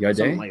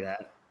 Something like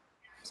that.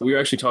 So we were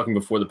actually talking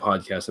before the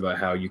podcast about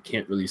how you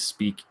can't really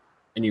speak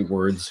any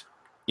words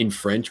in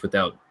French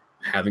without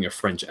having a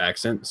French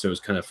accent. So it's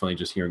kind of funny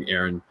just hearing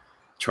Aaron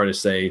try to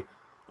say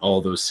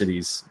all those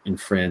cities in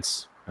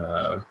France,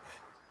 of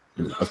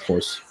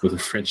course, with a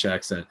French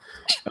accent.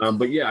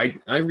 But yeah,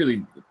 I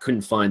really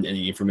couldn't find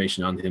any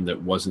information on him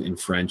that wasn't in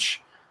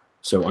French.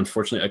 So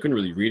unfortunately, I couldn't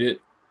really read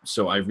it.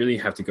 So I really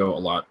have to go a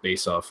lot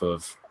based off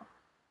of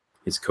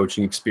his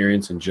coaching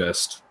experience and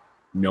just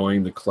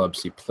knowing the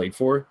clubs he played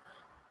for.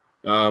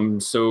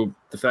 So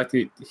the fact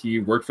that he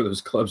worked for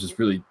those clubs is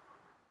really,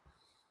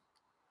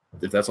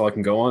 if that's all I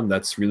can go on,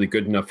 that's really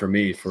good enough for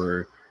me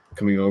for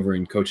coming over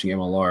and coaching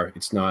MLR.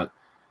 It's not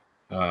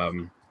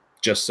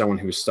just someone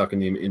who was stuck in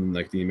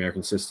the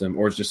American system,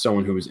 or it's just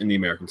someone who was in the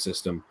American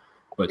system,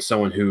 but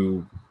someone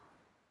who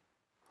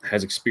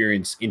has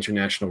experienced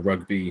international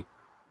rugby,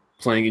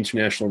 playing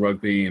international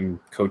rugby and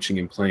coaching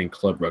and playing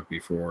club rugby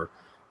for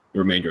the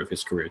remainder of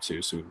his career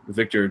too. So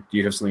Victor, do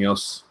you have something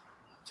else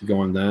to go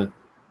on that?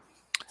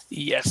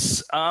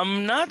 Yes,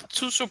 I'm not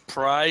too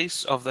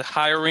surprised of the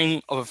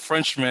hiring of a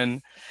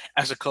Frenchman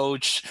as a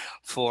coach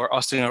for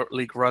Austin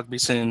League Rugby,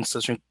 since,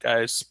 as you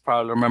guys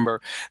probably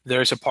remember,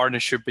 there's a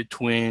partnership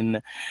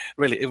between,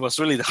 it was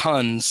the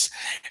Huns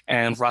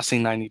and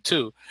Racing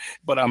 92,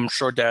 but I'm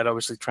sure that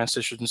obviously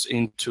transitions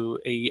into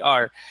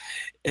AER.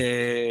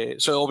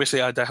 So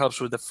obviously that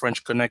helps with the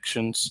French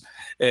connections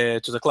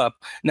to the club.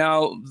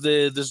 Now,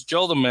 this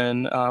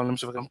gentleman, let me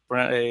see if I can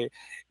pronounce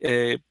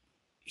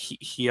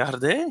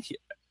Giardet.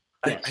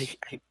 Yes.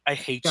 I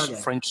hate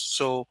Giardet. French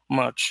so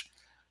much.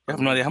 You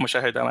have no idea how much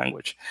I hate that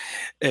language.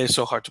 It's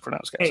so hard to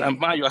pronounce, guys. Hey.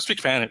 Mind you, I speak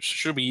Spanish. It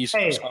should be easy.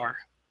 Hey. Sorry.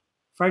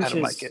 French I don't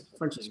is like it.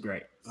 French is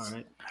great. All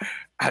right.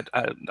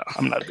 No,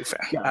 I'm not a big fan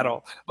at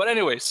all. But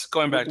anyways,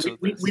 going back to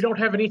we don't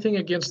have anything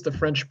against the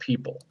French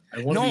people.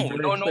 I want to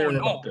be very clear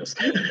about this.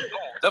 No,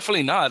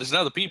 definitely not. It's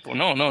not the people.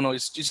 No.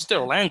 It's just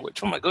their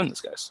language. Oh my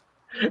goodness, guys.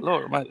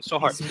 Lord, it's so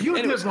hard. It's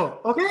beautiful.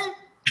 Okay.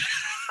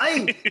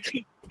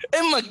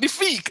 And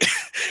magnifique.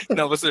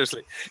 No, but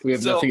seriously. We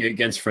have nothing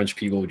against French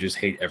people. We just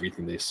hate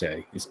everything they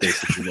say. It's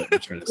basically what we're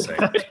trying to say.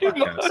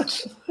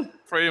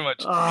 Pretty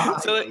much.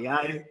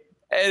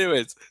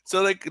 Anyways,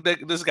 so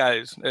this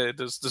guy,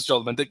 this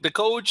gentleman, the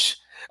coach,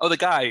 the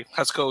guy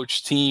has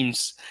coached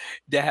teams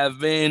that have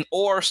been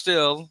or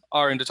still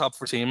are in the top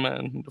 4 team,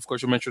 and of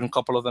course you mentioned a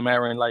couple of them,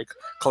 Aaron, like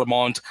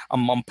Clermont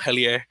and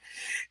Montpellier.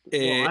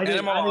 I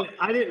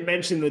didn't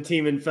mention the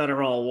team in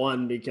Federal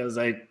 1 because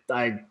I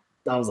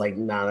was like,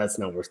 nah, that's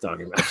not worth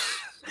talking about.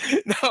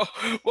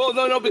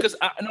 No, because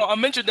I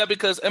mentioned that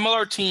because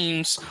MLR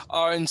teams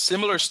are in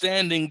similar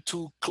standing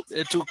to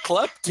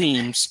club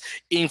teams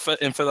in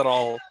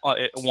Federal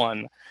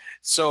 1,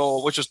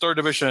 so which is 3rd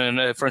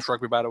division French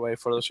rugby, by the way,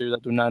 for those of you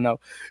that do not know.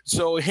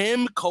 So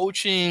him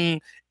coaching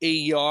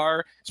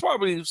AER is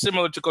probably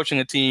similar to coaching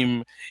a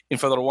team in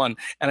Federal 1,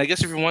 and I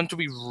guess if you want to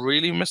be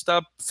really messed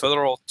up,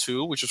 Federal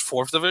 2, which is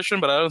 4th division,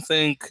 but I don't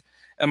think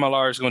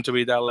MLR is going to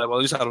be that level.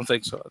 At least I don't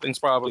think so. I think it's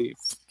probably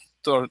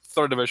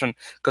third division,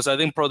 because I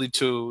think Pro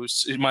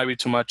D2 it might be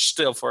too much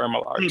still for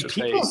MLR.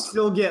 People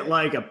still get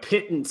like a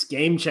pittance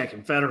game check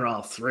in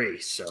Federal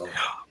 3. So,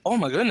 oh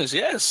my goodness,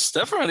 yes,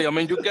 definitely. I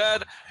mean, you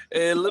got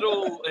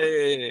little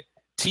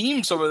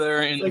teams over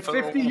there in like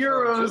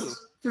 €50.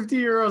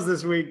 €50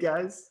 this week,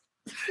 guys.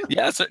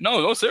 Yes,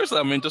 no, seriously.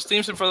 I mean, those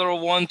teams in Federal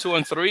 1, 2,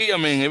 and 3. I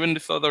mean, even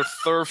if they're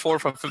 3rd,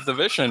 4th, and 5th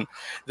division,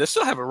 they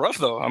still have it rough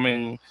though. I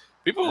mean.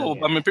 I do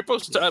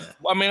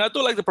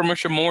like the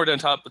promotion more than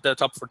the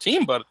top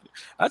 14, but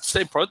I'd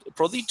say Pro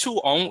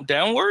D2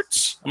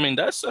 downwards. I mean,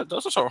 those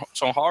are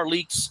some hard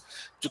leagues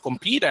to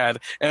compete at,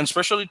 and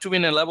especially to be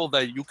in a level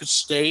that you could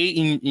stay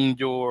in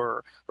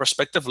your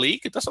respective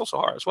league. That's also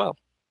hard as well.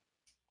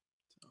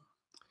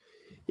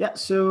 Yeah,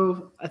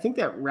 so I think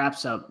that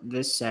wraps up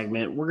this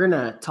segment. We're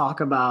gonna talk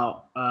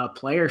about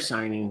player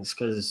signings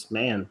because,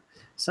 man,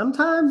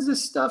 sometimes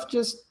this stuff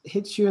just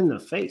hits you in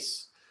the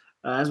face.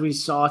 As we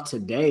saw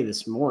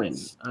this morning.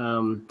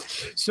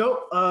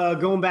 So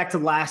going back to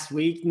last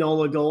week,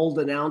 Nola Gold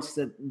announced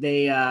that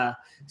they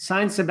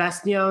signed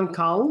Sebastian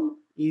Calm.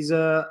 He's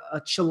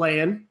a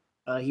Chilean.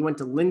 He went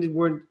to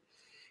Lindenwood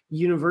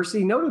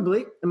University.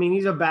 Notably, I mean,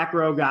 he's a back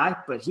row guy,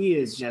 but he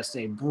is just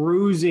a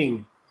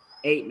bruising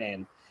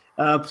 8-man.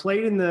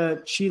 Played in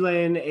the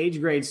Chilean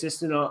age grade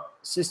system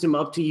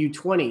up to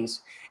U20s.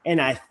 And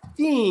I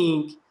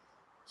think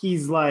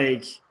he's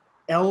like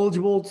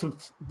eligible to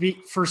be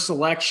for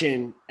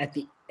selection at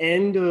the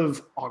end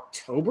of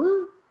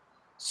October,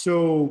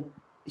 so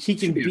he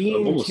can be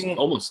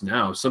almost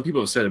now. Some people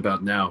have said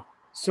about now.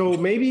 So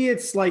maybe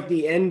it's like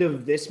the end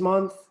of this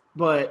month,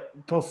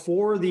 but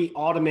before the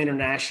autumn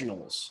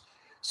internationals,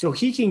 so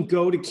he can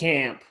go to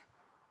camp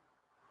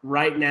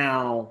right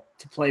now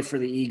to play for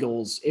the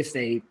Eagles if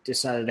they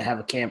decided to have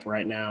a camp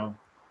right now,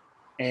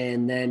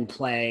 and then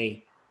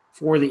play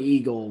for the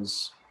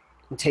Eagles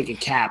and take a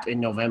cap in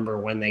November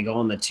when they go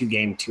on the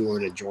 2-game tour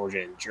to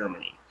Georgia and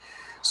Germany.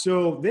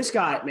 So this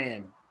guy,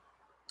 man,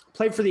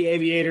 played for the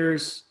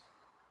Aviators.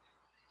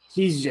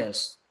 He's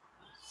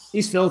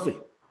filthy.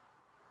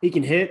 He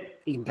can hit,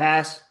 he can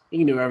pass, he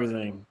can do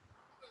everything.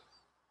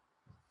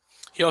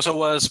 He also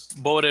was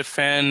voted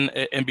fan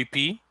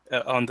MVP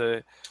on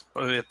the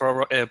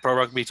Pro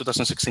Rugby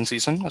 2016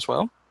 season as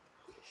well.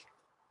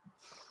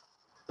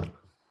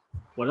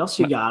 What else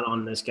you got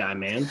on this guy,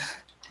 man?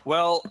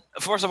 Well,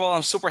 first of all,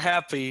 I'm super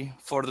happy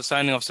for the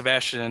signing of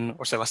Sebastian,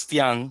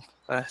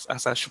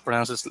 as I should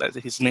pronounce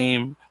his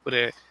name with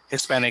a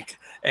Hispanic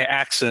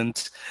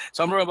accent.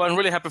 So I'm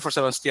really happy for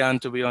Sebastian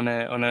to be on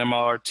an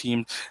MLR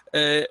team,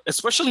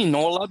 especially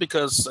NOLA,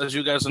 because as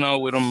you guys know,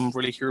 we don't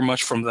really hear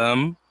much from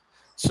them.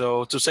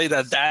 So to say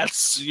that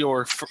that's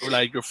your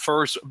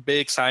first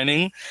big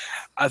signing,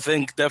 I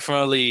think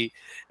definitely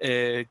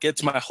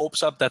gets my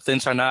hopes up that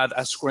things are not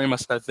as grim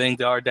as I think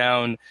they are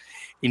down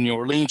in New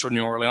Orleans or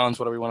New Orleans,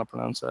 whatever you want to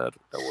pronounce that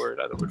word,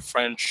 either with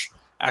French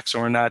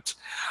accent or not.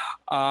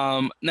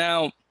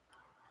 Now,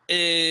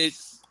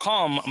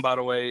 Calm, by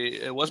the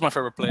way, was my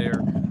favorite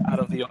player out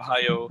of the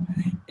Ohio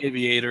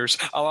Aviators,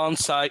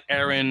 alongside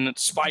Aaron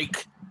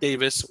Spike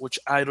Davis, which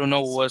I don't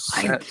know what's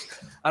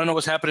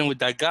happening with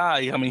that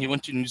guy. I mean, he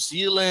went to New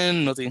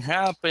Zealand, nothing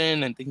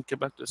happened, and then he came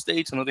back to the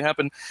States, and nothing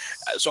happened.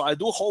 So I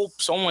do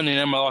hope someone in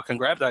MLR can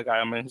grab that guy.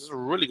 I mean, he's a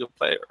really good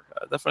player.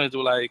 I definitely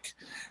do like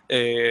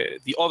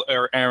the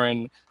other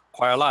Aaron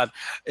quite a lot.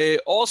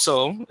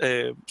 Also,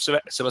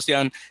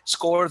 Sebastian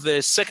scored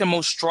the second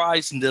most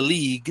tries in the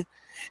league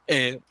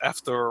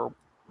after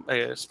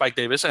Spike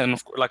Davis,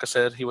 and like I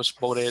said, he was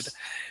voted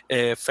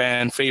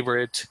fan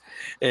favorite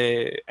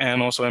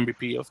and also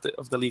MVP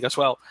of the league as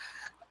well.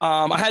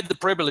 I had the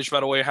privilege, by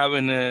the way,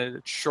 having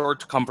a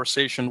short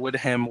conversation with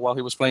him while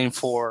he was playing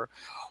for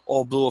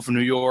All Blue of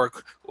New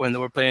York when they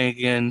were playing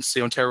against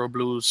the Ontario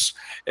Blues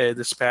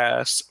this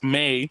past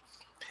May.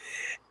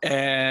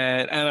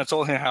 And I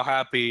told him how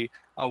happy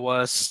I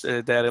was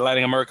that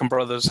Latin American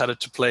brothers had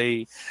to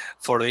play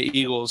for the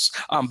Eagles,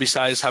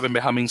 besides having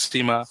Benjamin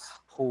Stima,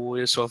 who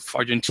is of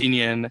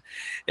Argentinian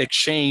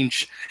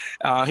exchange.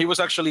 He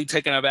was actually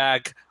taken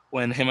aback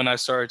when him and I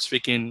started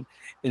speaking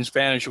in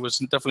Spanish. He was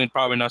definitely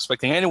probably not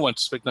expecting anyone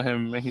to speak to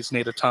him in his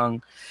native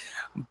tongue.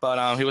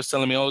 But he was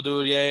telling me, oh,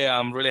 dude, yeah,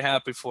 I'm really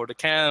happy for the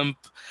camp.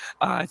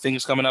 I think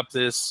it's coming up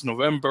this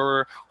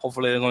November.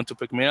 Hopefully they're going to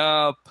pick me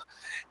up.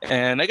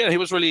 And again, he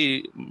was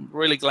really,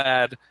 really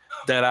glad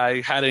that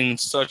I had in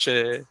such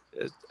a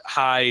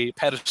high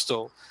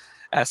pedestal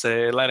as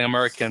a Latin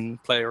American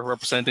player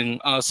representing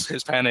us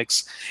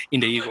Hispanics in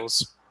the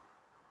Eagles.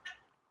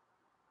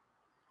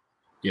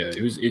 Yeah,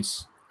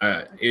 it's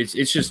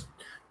just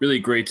really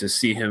great to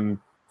see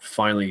him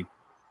finally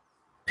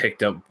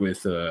picked up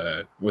with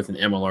an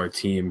MLR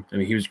team. I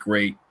mean, he was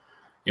great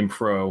in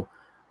pro.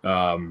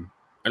 I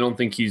don't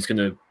think he's going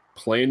to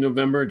play in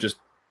November just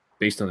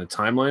based on the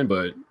timeline,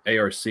 but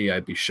ARC,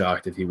 I'd be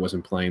shocked if he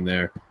wasn't playing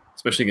there,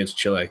 especially against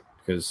Chile,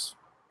 because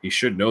he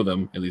should know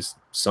them at least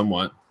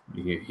somewhat.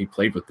 He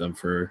played with them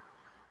for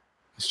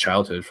his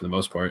childhood for the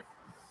most part.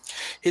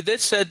 He did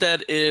said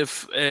that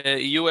if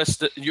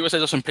USA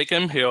doesn't pick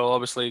him, he'll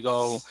obviously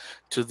go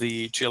to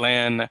the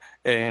Chilean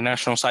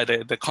national side,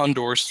 the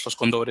Condors, Los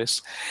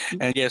Condores.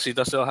 And yes, he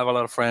does still have a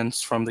lot of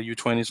friends from the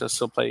U20s that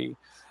still play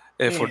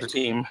for the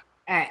team.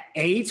 At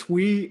 8,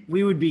 we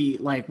would be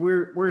like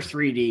we're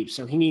 3 deep,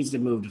 so he needs to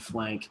move to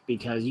flank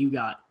because you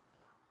got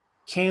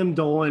Cam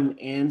Dolan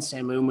and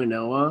Samu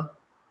Manoa.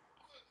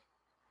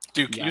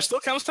 Dude, you still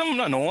count Samu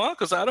Manoa?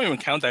 Because I don't even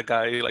count that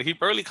guy. Like, he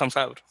barely comes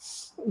out.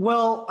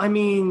 Well, I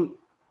mean,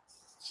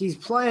 he's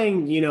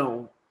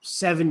playing,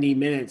 70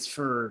 minutes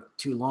for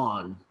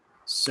Toulon.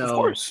 So of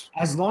course,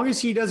 as long as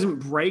he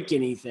doesn't break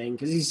anything,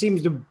 because he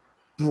seems to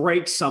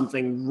break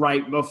something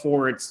right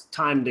before it's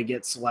time to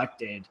get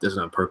selected. Does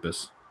it on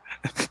purpose.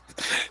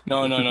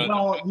 No.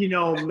 Well,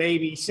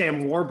 maybe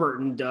Sam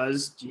Warburton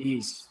does.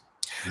 Jeez.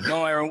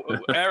 No, Aaron,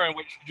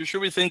 what you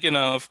should be thinking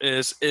of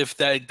is if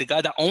the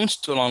guy that owns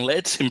Toulon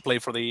lets him play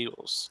for the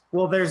Eagles.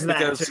 Well, there's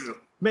that too.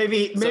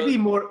 Maybe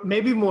Morad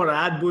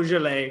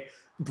Bougele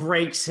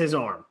breaks his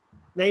arm.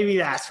 Maybe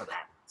that's what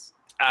happens.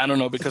 I don't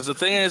know, because the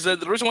thing is that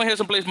the reason why he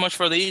hasn't played much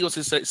for the Eagles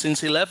is that since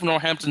he left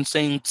Northampton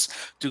Saints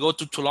to go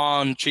to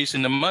Toulon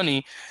chasing the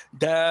money,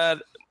 that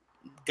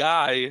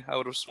guy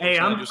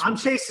I'm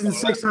chasing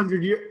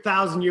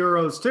 600,000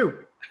 euros too.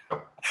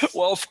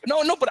 Well,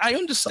 no, but I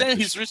understand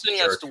his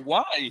reasoning as to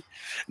why.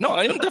 No,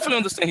 I definitely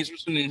understand his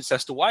reasoning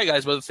as to why,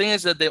 guys. But the thing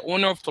is that the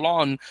owner of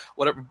Toulon,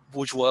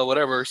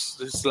 whatever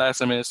his last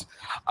name is,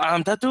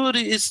 that dude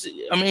is,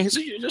 he's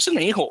just an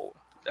a-hole.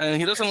 And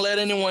he doesn't let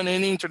anyone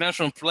any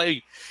international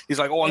play. He's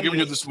like, oh, I'm giving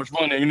you this much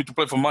money. You need to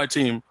play for my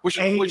team, which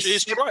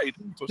is right.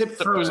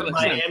 For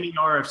Miami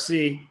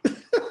RFC.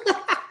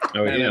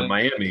 Oh, yeah,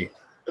 Miami.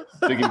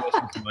 Big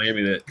investment in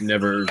Miami that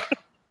never...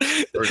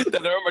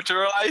 that never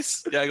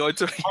materialized. Yeah, going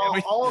to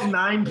Miami. All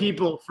 9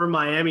 people from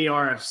Miami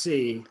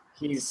RFC,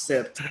 he's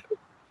sipped.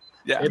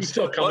 Yeah, it's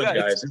still coming,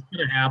 guys. It's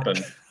going to happen.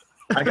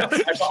 I bought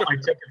my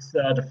tickets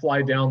to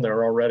fly down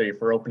there already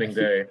for opening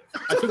day.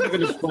 I think they're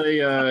going to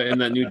play in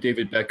that new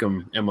David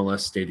Beckham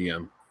MLS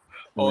stadium.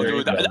 Oh,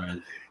 dude,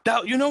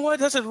 that, you know what?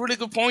 That's a really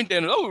good point,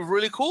 Dan. Oh,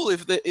 really cool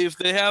if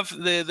they have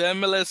the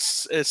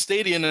MLS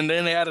stadium and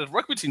then they add a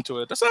rugby team to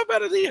it. That's not a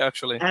bad idea,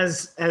 actually.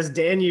 As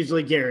Dan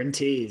usually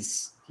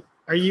guarantees.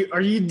 Are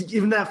you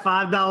giving that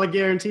 $5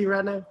 guarantee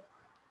right now?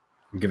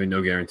 I'm giving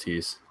no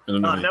guarantees. I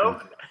don't know.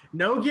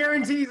 No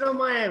guarantees on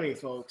Miami,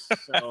 folks.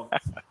 So,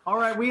 all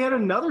right, we had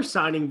another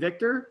signing,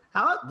 Victor.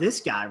 How about this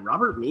guy,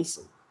 Robert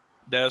Meeson?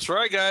 That's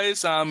right,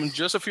 guys.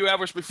 Just a few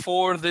hours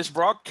before this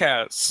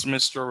broadcast,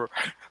 Mr.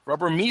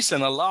 Robert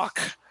Meeson, a lock,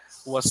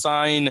 was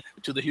signed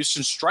to the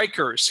Houston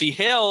Strikers. He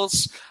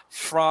hails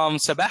from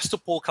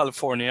Sebastopol,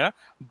 California,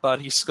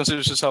 but he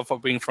considers himself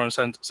of being from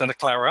Santa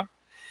Clara.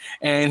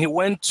 And he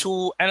went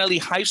to Annalee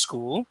High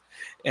School,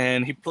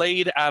 and he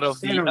played out of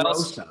Santa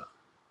Rosa.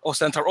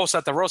 Santa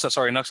Rosa.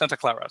 Sorry, not Santa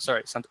Clara.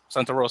 Sorry,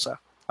 Santa Rosa.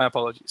 My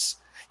apologies.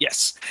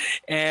 Yes.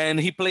 And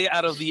he played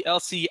out of the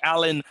LC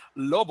Allen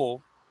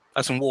Lobo,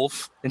 as in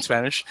wolf in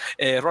Spanish,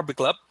 rugby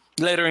club.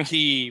 Later,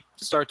 he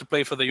started to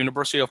play for the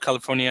University of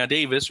California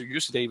Davis, or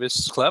UC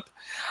Davis club.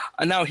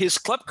 And now his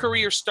club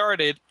career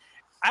started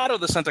out of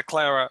the Santa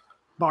Clara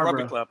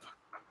rugby club.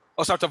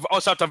 Santa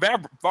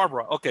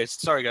Barbara. Okay,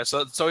 sorry, guys.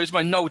 So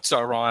my notes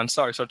are wrong.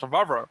 Sorry, Santa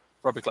Barbara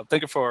Rugby Club.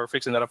 Thank you for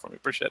fixing that up for me.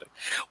 Appreciate it.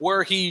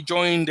 Where he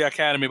joined the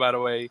academy, by the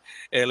way,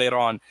 later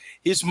on.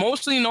 He's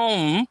mostly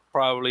known,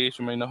 probably, as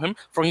you may know him,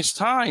 from his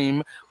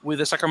time with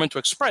the Sacramento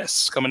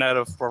Express coming out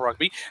of pro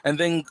rugby. And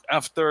then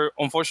after,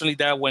 unfortunately,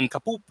 that went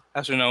kaput,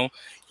 as you know,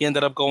 he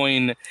ended up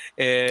going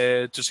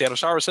to Seattle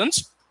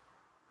Saracens.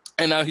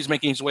 And now he's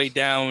making his way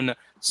down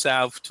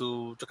south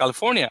to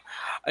California.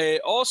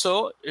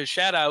 Also,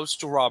 shout outs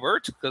to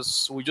Robert,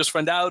 because we just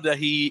found out that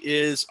he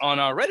is on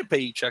our Reddit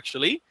page,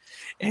 actually.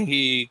 And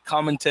he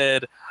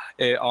commented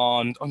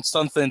on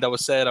something that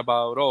was said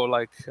about,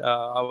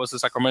 I was in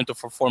Sacramento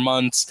for 4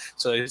 months,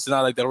 so it's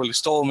not like they really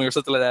stole me or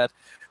something like that.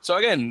 So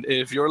again,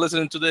 if you're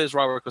listening to this,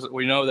 Robert, because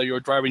we know that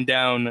you're driving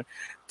down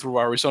through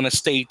Arizona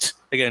State,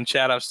 again,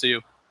 shout outs to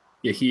you.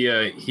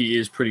 Yeah, he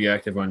is pretty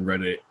active on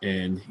Reddit,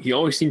 and he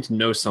always seemed to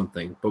know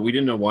something, but we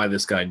didn't know why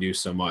this guy knew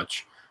so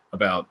much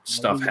about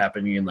stuff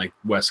happening in like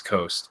West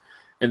Coast.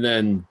 And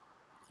then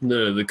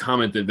the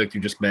comment that Victor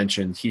just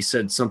mentioned, he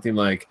said something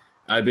like,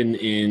 "I've been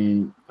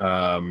in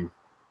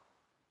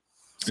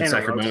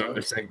Sacramento,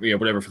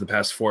 whatever, for the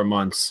past 4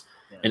 months,"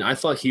 and I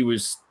thought he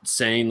was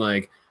saying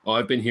like, "Oh,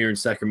 I've been here in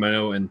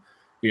Sacramento, and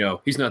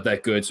he's not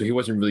that good, so he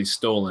wasn't really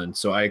stolen."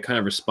 So I kind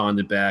of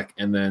responded back,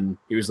 and then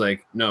he was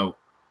like, "No,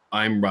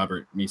 I'm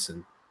Robert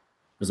Meeson."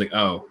 I was like,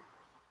 "Oh,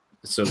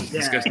 so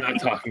this guy's not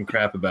talking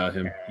crap about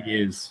him.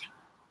 He is."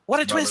 What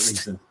a Robert twist!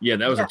 Meeson. Yeah,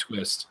 that was a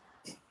twist.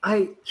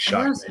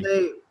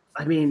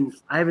 I mean,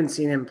 I haven't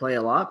seen him play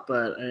a lot,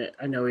 but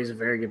I know he's a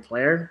very good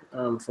player.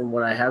 From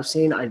what I have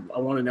seen, I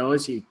want to know,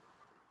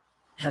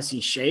 has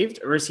he shaved,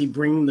 or is he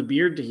bringing the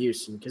beard to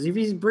Houston? Because if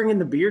he's bringing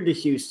the beard to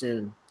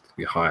Houston, It'd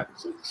be hot.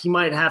 he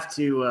might have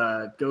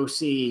to go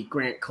see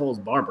Grant Cole's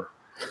barber,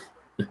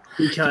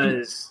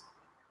 because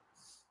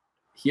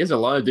he has a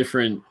lot of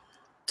different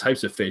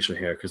types of facial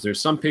hair, because there's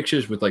some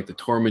pictures with like the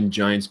Tormund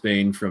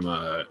Giantsbane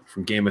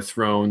from Game of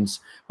Thrones,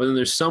 but then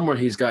there's some where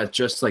he's got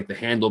just like the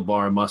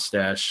handlebar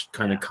mustache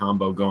kind of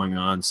combo going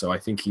on. So I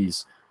think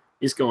he's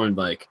going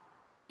like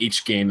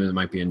each game there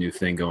might be a new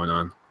thing going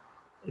on.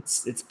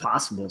 It's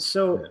possible.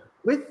 So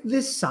with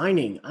this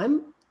signing,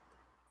 I'm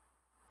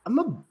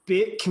a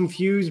bit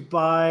confused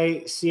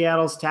by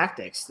Seattle's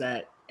tactics.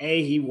 That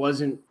he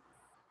wasn't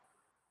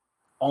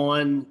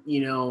on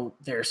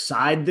their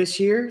side this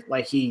year,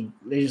 like they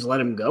just let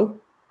him go,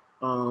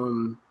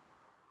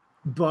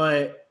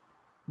 but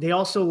they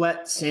also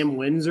let Sam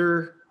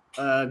Windsor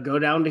go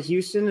down to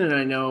Houston, and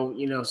I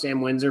know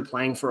Sam Windsor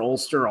playing for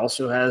Ulster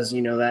also has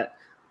that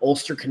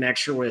Ulster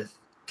connection with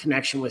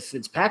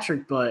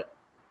Fitzpatrick. But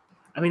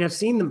I mean, I've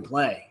seen them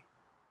play.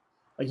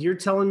 Like, you're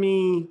telling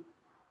me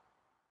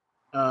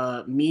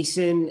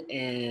Meeson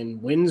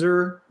and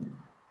Windsor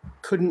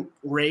couldn't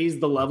raise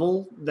the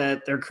level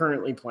that they're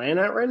currently playing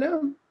at right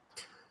now?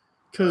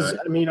 Because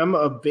I mean, I'm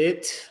a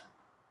bit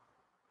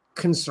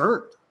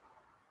concerned.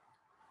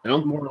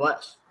 More or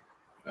less.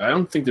 I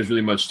don't think there's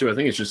really much to it. I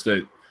think it's just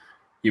that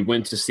he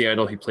went to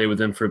Seattle, he played with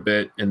them for a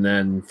bit, and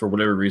then for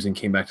whatever reason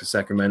came back to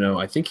Sacramento.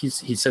 I think he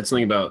said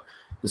something about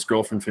his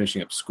girlfriend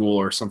finishing up school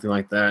or something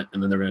like that,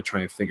 and then they're going to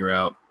try and figure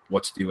out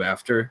what to do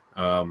after.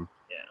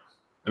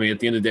 I mean,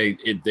 at the end of the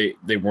day,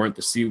 they weren't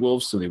the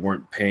Seawolves, so they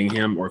weren't paying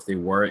him, or if they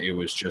were, it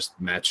was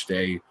just match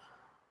day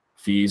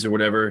fees or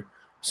whatever.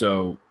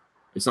 So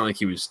it's not like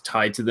he was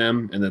tied to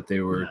them and that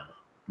they were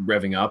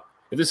revving up.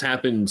 If this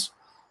happened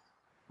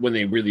when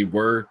they really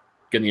were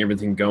getting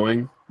everything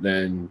going,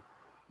 then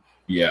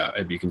yeah,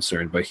 I'd be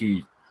concerned. But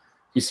he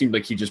seemed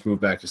like he just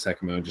moved back to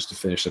Sacramento just to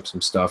finish up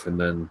some stuff, and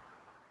then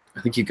I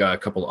think he got a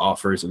couple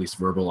offers, at least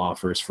verbal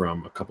offers,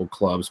 from a couple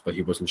clubs, but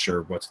he wasn't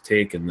sure what to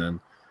take, and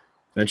then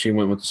eventually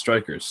went with the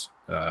Strikers,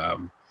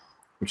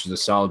 which is a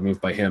solid move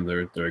by him.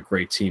 They're a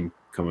great team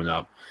coming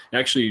up.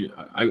 And actually,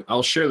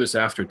 I'll share this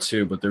after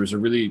too, but there was a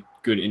really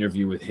good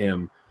interview with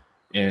him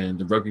and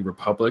the Rugby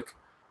Republic.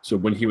 So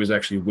when he was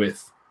actually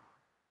with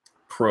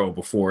Pro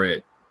before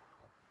it,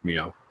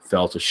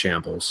 fell to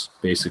shambles,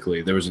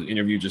 basically. There was an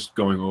interview just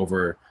going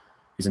over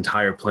his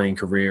entire playing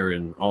career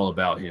and all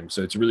about him.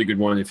 So it's a really good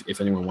one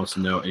if anyone wants to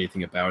know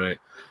anything about it.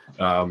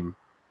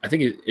 I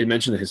think it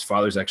mentioned that his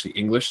father's actually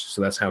English,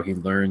 so that's how he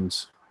learned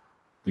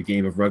the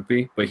game of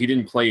rugby. But he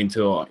didn't play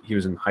until he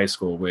was in high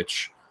school,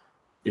 which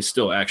is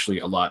still actually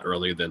a lot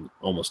earlier than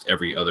almost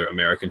every other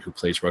American who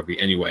plays rugby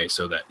anyway.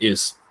 So that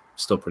is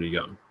still pretty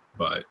young.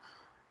 But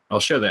I'll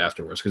share that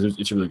afterwards because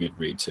it's a really good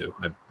read too.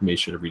 I made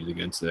sure to read it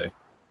again today.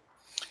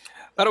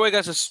 By the way,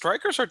 guys, the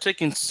Strikers are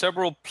taking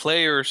several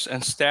players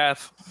and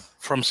staff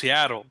from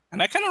Seattle,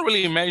 and I cannot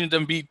really imagine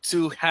them be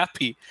too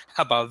happy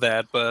about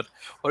that. But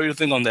what do you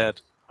think on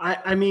that?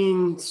 I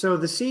mean, so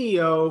the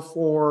CEO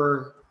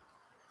for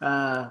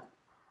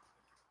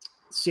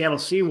Seattle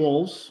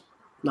Seawolves,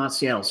 not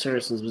Seattle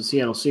Saracens, but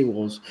Seattle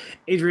Seawolves,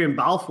 Adrian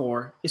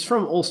Balfour, is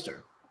from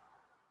Ulster.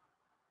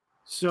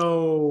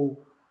 So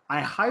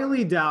I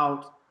highly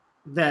doubt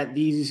that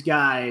these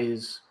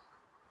guys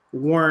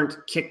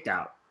weren't kicked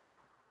out.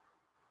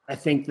 I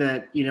think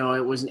that,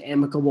 it was an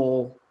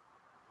amicable,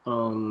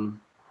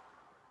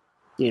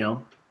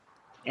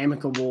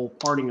 amicable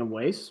parting of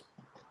ways.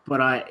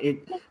 But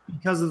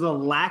because of the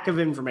lack of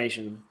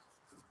information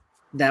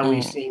that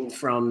we've seen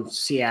from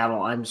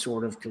Seattle,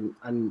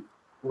 I'm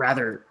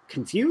rather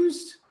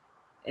confused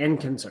and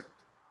concerned.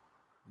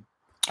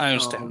 I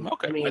understand.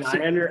 Okay. I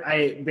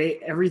mean,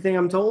 everything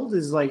I'm told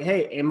is like,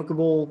 hey,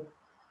 amicable,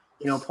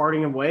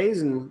 parting of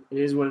ways, and it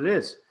is what it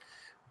is.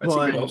 I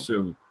think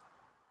also,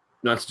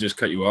 not to just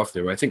cut you off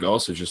there, but I think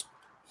also just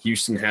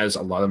Houston has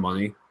a lot of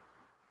money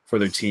for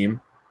their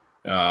team,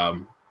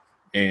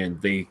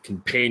 and they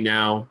can pay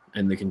now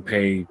and they can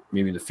pay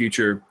maybe in the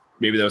future.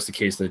 Maybe that was the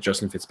case that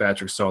Justin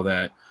Fitzpatrick saw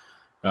that.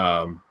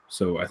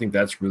 So I think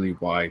that's really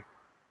why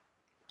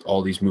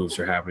all these moves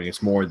are happening.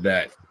 It's more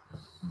that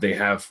they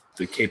have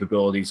the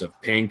capabilities of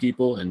paying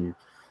people, and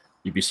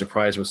you'd be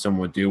surprised what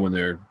someone would do when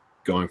they're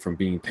going from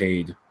being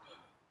paid,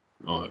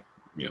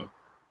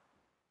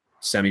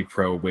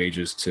 semi-pro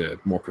wages to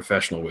more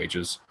professional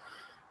wages.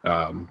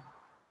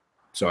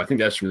 So I think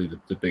that's really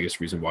the biggest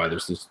reason why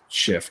there's this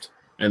shift.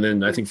 And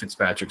then I think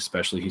Fitzpatrick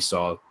especially, he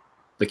saw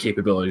the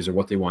capabilities of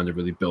what they wanted to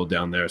really build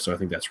down there. So I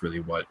think that's really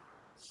what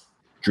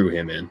drew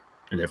him in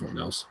and everyone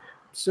else.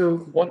 So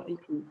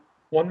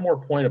one more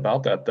point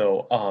about that,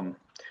 though.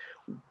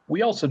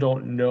 We also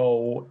don't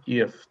know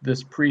if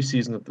this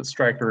preseason that the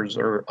Strikers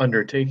are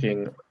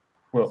undertaking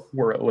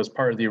was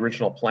part of the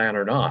original plan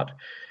or not.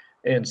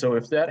 And so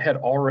if that had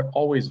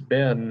always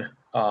been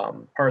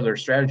part of their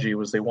strategy,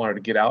 was they wanted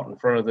to get out in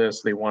front of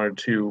this, they wanted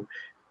to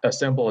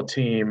assemble a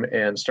team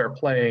and start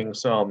playing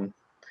some,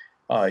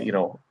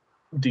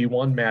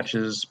 D1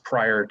 matches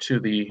prior to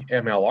the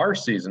MLR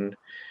season,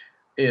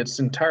 it's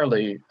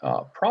entirely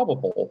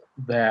probable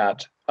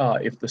that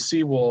if the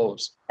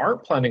Seawolves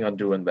aren't planning on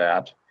doing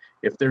that,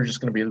 if they're just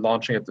going to be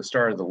launching at the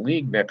start of the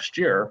league next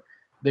year,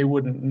 they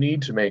wouldn't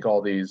need to make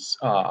all these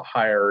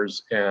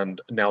hires and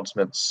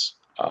announcements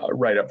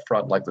right up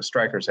front like the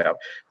Strikers have.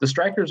 The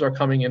Strikers are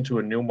coming into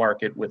a new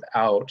market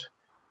without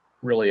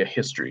really a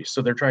history.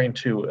 So they're trying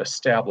to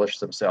establish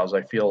themselves,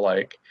 I feel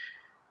like,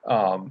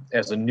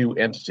 as a new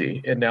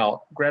entity. And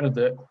now, granted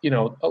that,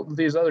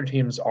 these other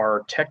teams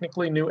are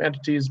technically new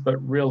entities, but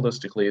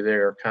realistically,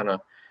 they're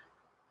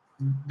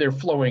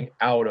flowing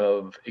out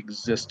of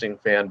existing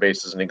fan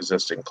bases and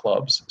existing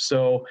clubs.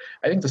 So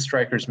I think the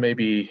Strikers may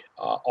be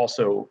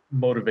also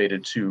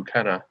motivated to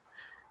kind of,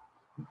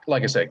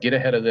 like I said, get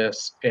ahead of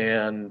this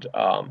and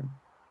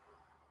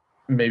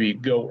maybe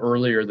go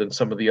earlier than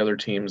some of the other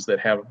teams that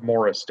have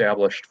more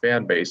established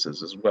fan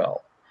bases as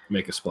well.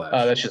 Make a splash.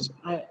 That's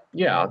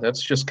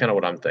just kind of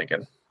what I'm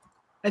thinking.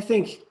 I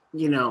think,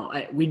 we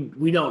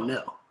don't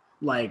know.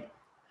 Like,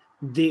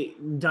 the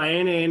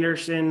Diana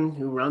Anderson,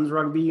 who runs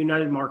Rugby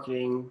United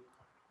Marketing,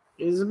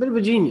 is a bit of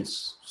a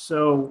genius.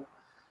 So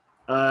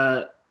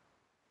I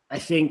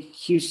think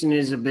Houston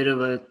is a bit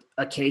of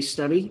a case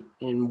study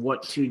in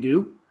what to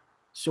do.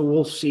 So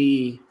we'll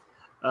see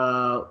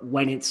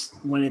when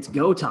it's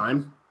go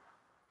time,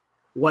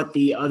 what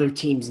the other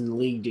teams in the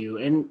league do.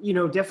 And,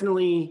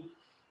 definitely,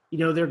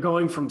 they're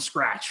going from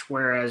scratch,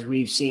 whereas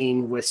we've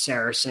seen with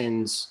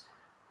Saracens,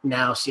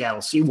 now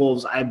Seattle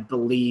Seawolves, I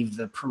believe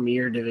the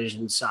Premier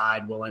Division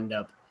side will end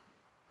up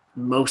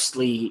most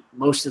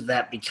of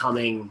that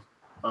becoming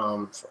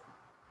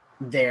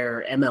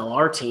their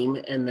MLR team,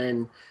 and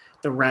then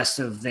the rest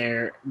of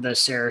the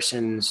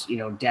Saracens,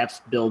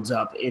 depth builds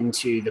up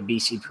into the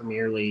BC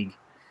Premier League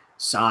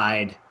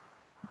side.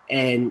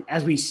 And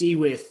as we see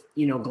with,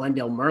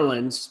 Glendale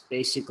Merlins,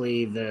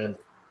 basically the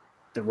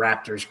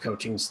Raptors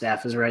coaching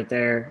staff is right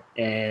there,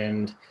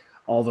 and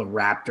all the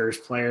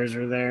Raptors players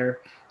are there.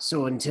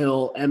 So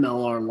until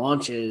MLR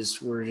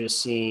launches, we're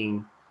just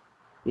seeing,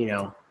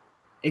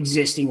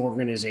 existing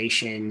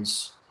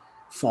organizations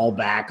fall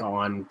back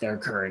on their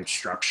current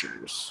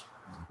structures.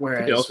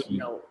 Whereas,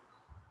 No,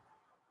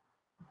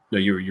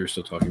 you're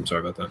still talking. I'm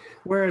sorry about that.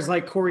 Whereas,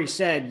 like Corey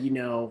said,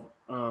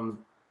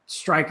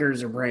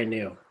 Strikers are brand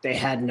new. They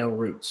had no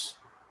roots.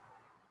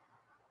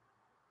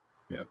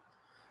 Yeah.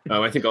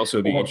 I think also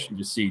it'd be interesting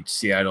to see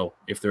Seattle,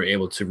 if they're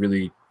able to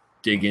really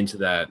dig into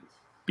that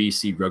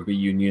BC Rugby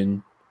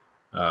Union,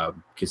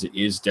 because it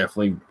is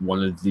definitely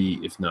one of the,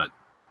 if not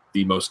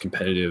the most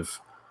competitive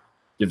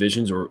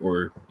divisions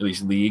or at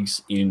least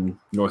leagues in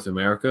North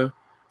America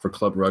for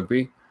club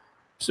rugby.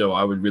 So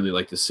I would really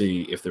like to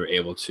see if they're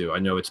able to. I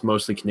know it's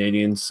mostly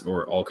Canadians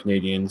or all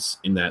Canadians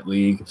in that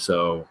league.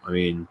 So,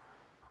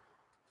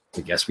 I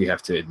guess we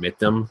have to admit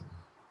them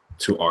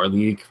to our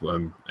league.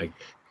 I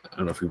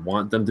don't know if we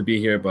want them to be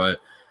here, but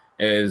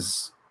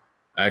as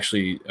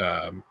actually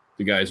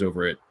the guys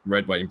over at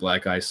Red, White, and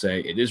Black Eyes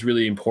say, it is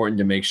really important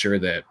to make sure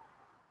that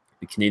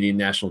the Canadian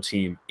national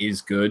team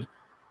is good,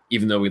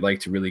 even though we like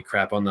to really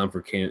crap on them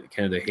for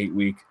Canada Hate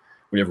Week.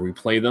 Whenever we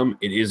play them,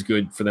 it is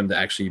good for them to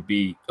actually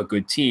be a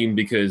good team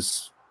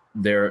because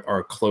they're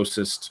our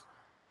closest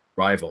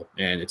rival,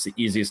 and it's the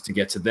easiest to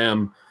get to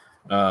them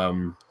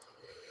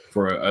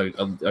for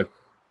a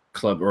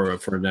club or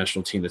for a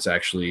national team that's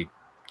actually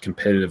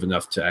competitive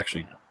enough to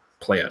actually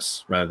play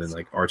us rather than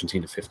like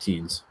Argentina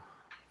 15s.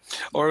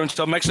 Or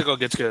until Mexico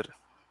gets good.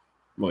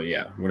 Well,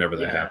 yeah, whenever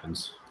that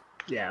happens.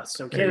 Yeah,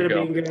 so Canada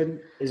being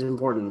good is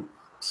important.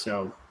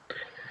 So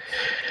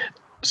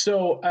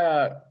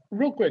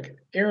real quick,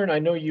 Aaron, I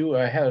know you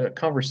had a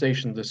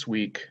conversation this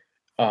week.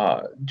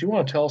 Do you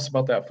want to tell us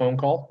about that phone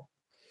call?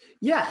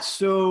 Yeah,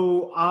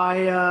 so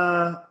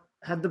I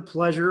had the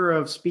pleasure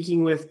of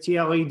speaking with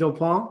Thierry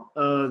Dupont,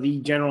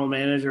 the general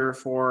manager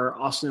for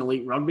Austin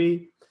Elite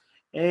Rugby.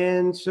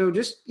 And so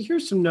just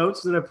here's some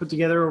notes that I put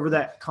together over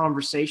that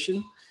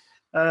conversation.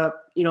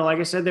 Like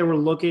I said, they were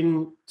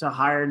looking to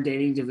hire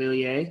Danny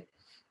DeVilliers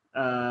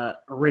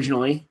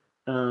originally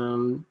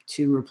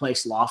to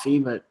replace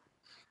Laffy, but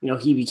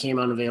he became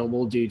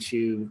unavailable due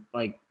to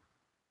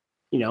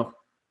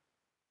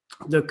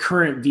the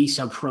current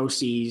visa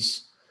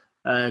processes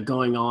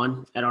going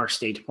on at our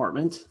State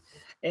Department,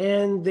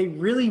 and they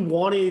really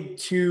wanted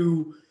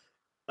to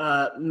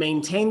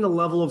maintain the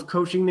level of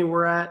coaching they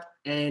were at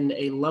and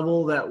a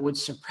level that would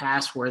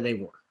surpass where they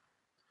were,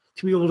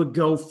 to be able to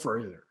go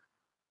further.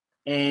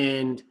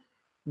 And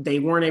they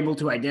weren't able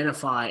to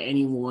identify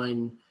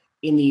anyone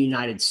in the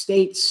United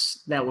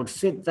States that would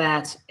fit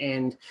that.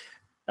 And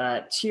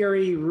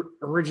Thierry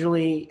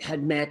originally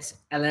had met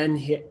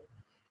Alain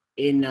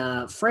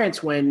in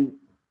France when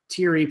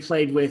Thierry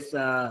played with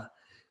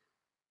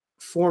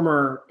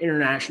former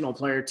international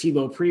player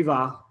Thibaut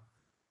Privat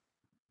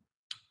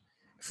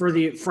for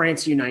the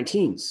France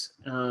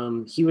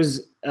U19s. He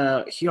was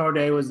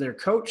Hiardet was their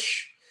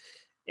coach,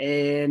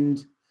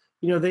 and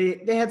they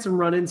had some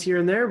run-ins here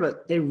and there,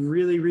 but they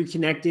really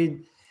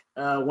reconnected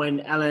when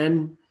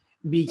Alain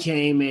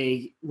became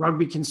a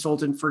rugby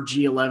consultant for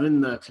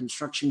G11, the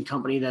construction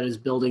company that is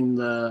building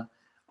the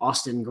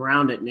Austin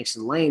ground at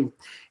Nixon Lane.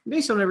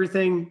 Based on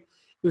everything,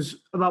 it was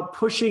about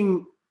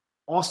pushing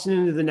Austin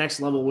into the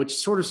next level, which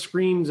sort of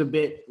screams a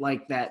bit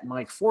like that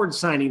Mike Ford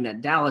signing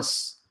that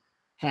Dallas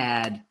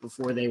had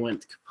before they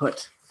went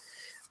kaput.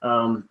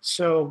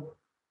 So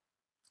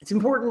it's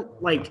important,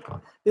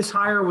 this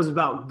hire was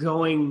about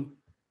going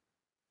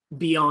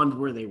beyond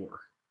where they were,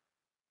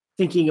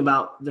 thinking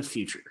about the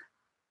future.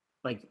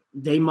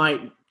 They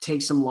might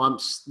take some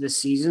lumps this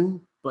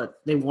season,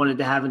 but they wanted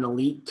to have an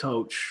elite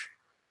coach.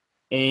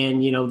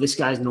 And, this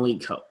guy's an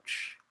elite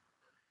coach.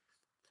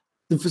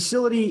 The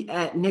facility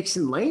at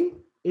Nixon Lane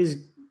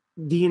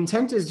the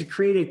intent is to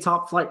create a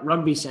top flight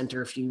rugby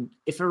center.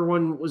 If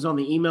everyone was on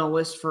the email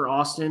list for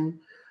Austin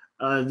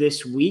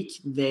this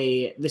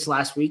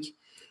last week,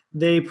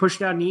 they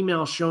pushed out an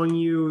email showing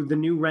you the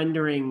new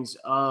renderings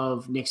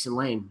of Nixon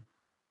Lane.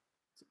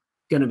 It's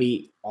going to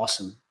be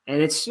awesome.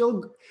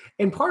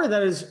 And part of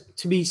that is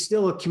to be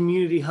still a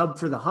community hub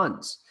for the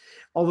Huns.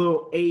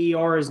 Although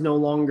AER is no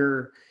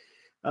longer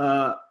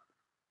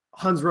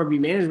Huns Rugby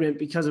Management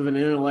because of an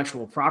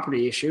intellectual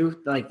property issue.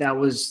 That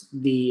was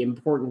the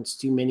importance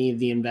to many of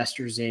the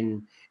investors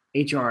in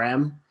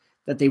HRM,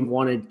 that they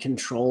wanted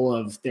control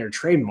of their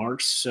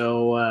trademarks.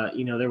 So,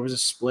 there was a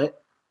split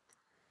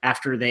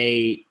after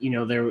they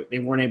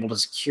weren't able to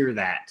secure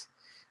that.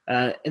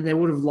 And they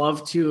would have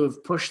loved to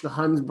have pushed the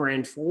Huns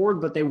brand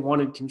forward, but they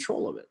wanted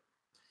control of it.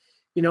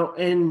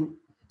 And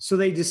so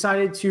they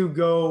decided to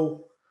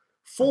go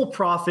full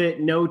profit,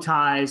 no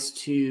ties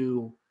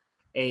to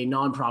a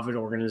nonprofit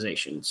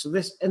organization. So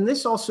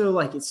this also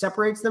it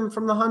separates them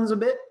from the Huns a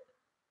bit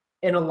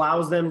and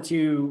allows them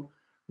to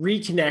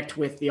reconnect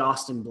with the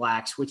Austin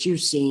Blacks, which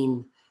you've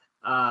seen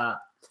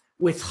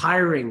with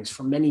hirings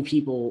from many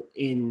people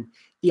in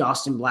the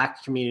Austin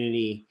Black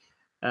community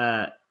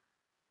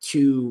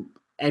to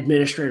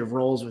administrative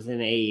roles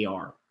within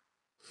AER.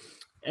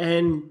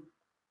 And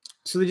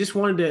so they just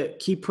wanted to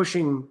keep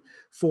pushing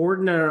forward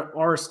and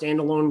are a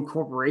standalone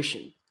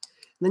corporation. And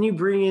then you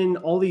bring in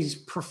all these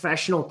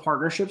professional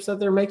partnerships that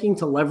they're making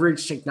to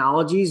leverage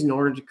technologies in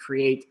order to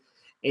create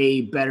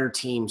a better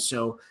team.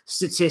 So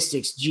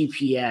statistics,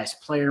 GPS,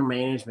 player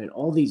management,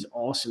 all these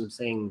awesome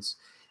things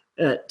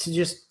to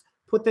just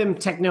put them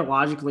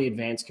technologically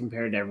advanced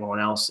compared to everyone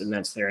else. And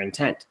that's their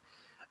intent.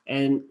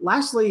 And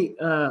lastly,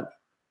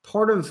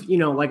 part of,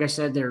 like I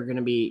said, they're going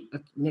to be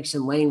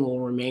Nixon Lane will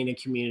remain a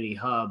community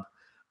hub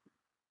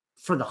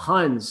for the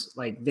Huns.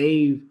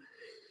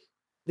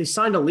 They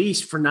signed a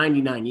lease for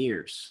 99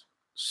 years.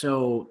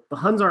 So the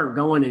Huns aren't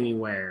going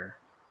anywhere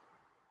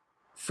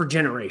for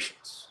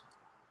generations.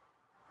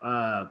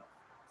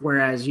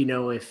 Whereas,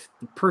 if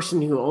the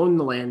person who owned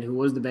the land, who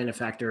was the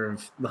benefactor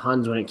of the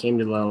Huns when it came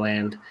to the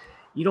land,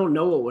 you don't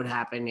know what would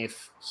happen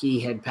if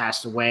he had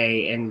passed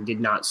away and did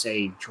not,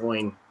 say,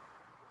 join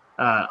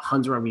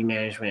Huns Rugby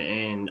Management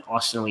and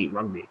Austin Elite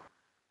Rugby.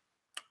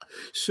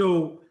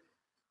 So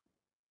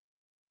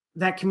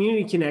that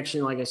community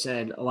connection, like I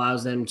said,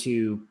 allows them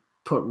to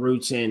put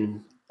roots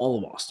in all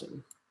of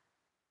Austin.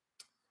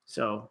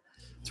 So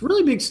it's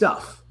really big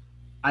stuff,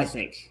 I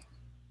think.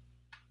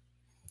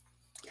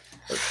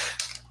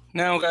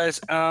 Now, guys,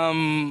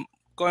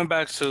 going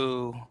back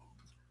to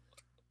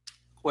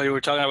what you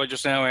were talking about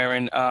just now,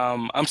 Aaron,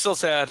 I'm still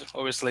sad,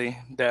 obviously,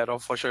 that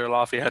unfortunately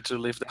Laffy had to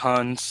leave the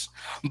Huns.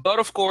 But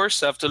of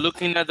course, after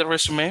looking at the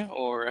resume,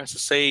 or as I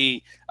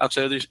say,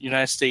 outside of the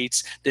United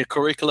States, the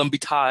curriculum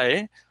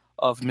vitae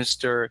of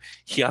Mr.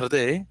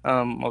 Hiardet,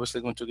 obviously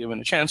going to give him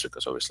a chance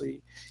because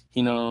obviously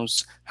he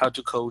knows how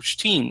to coach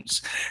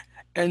teams.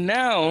 And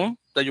now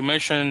that you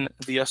mentioned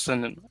the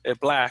Austin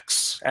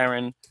Blacks,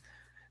 Aaron,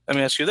 let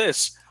me ask you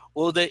this.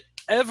 Will they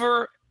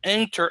ever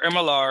enter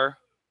MLR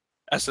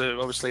as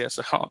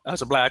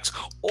a Blacks,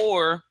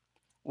 or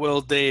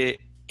will the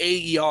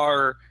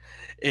AER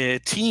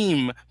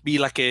team be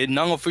like a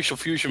non-official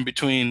fusion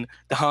between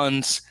the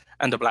Huns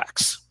and the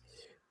Blacks?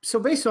 So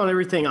based on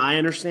everything I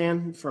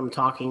understand from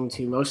talking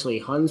to mostly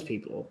Huns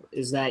people,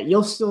 is that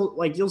you'll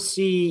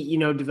see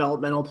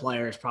developmental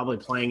players probably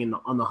playing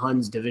on the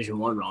Huns Division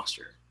 1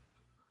 roster.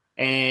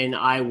 And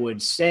I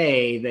would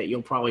say that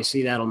you'll probably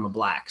see that on the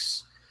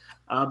Blacks.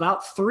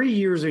 About 3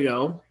 years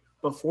ago,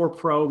 before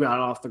Pro got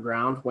off the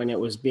ground, when it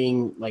was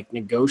being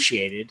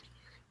negotiated,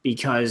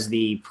 because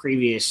the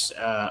previous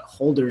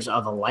holders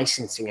of a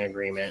licensing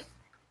agreement,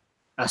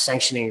 a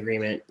sanctioning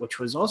agreement, which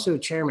was also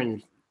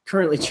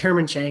currently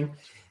Chairman Chang,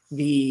 and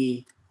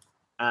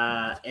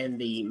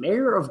the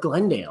mayor of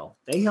Glendale,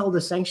 they held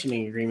a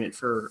sanctioning agreement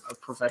for a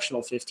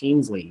professional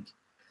 15s league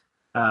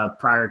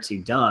prior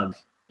to Doug,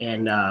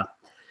 and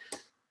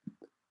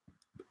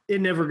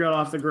it never got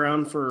off the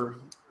ground for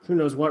who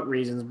knows what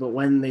reasons. But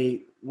when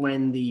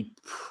the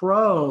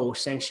pro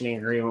sanctioning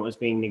agreement was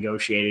being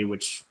negotiated,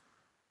 which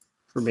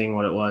for being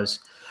what it was,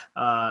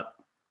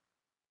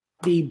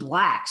 the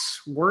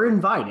Blacks were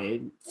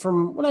invited,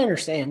 from what I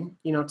understand,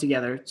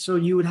 together. So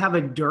you would have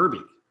a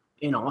derby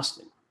in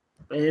Austin.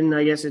 And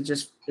I guess it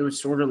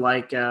was sort of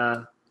like,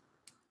 San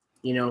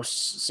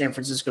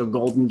Francisco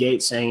Golden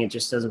Gate saying it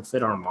just doesn't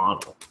fit our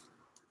model.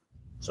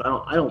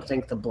 So I don't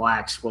think the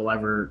Blacks there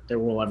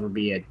will ever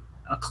be a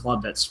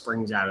club that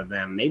springs out of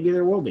them. Maybe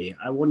there will be.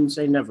 I wouldn't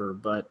say never,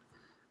 but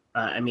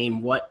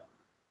what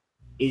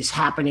is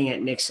happening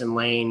at Nixon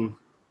Lane,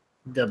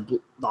 the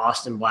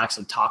Austin Blacks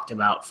have talked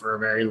about for a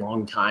very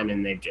long time,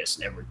 and they've just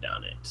never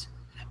done it.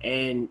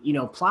 And,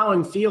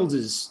 plowing fields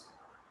is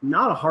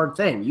not a hard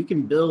thing. You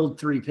can build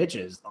 3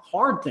 pitches. The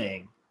hard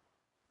thing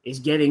is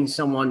getting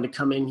someone to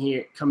come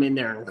in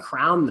there and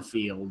crown the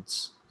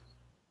fields,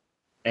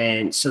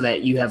 and so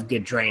that you have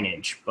good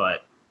drainage.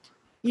 But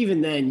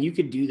even then, you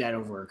could do that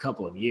over a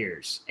couple of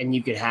years, and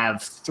you could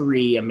have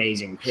 3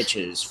 amazing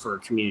pitches for a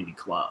community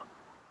club.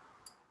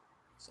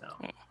 So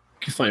you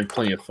can find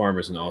plenty of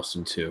farmers in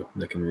Austin too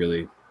that can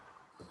really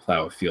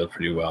plow a field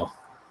pretty well.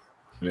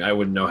 I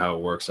wouldn't know how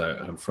it works.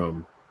 I'm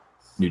from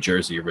New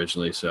Jersey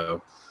originally,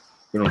 so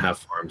we don't have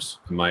farms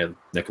in my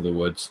neck of the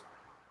woods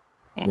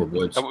or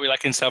woods. Are we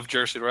in South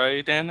Jersey,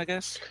 right, Dan? I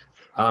guess.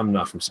 I'm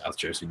not from South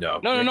Jersey. No.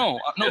 No.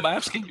 But I'm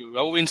asking you.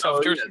 Are we in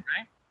South Jersey,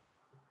 right?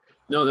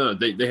 No.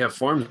 They have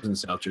farms in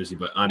South Jersey,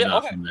 but I'm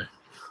not from there.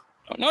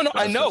 No.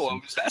 I know.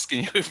 I'm just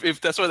asking you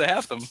if that's where they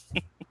have them.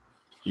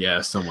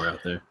 Yeah, somewhere out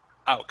there.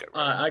 Oh, okay.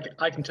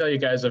 I can tell you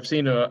guys, I've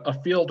seen a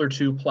field or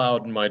 2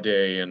 plowed in my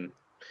day, and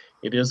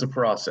it is a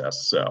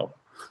process. So.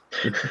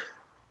 What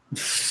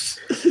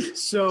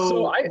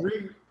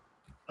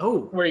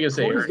are you gonna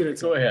say, Aaron?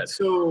 Go ahead.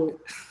 So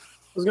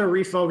I was gonna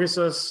refocus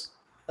us.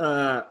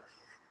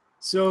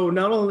 So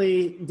not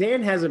only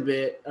Dan has a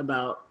bit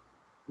about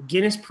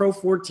Guinness Pro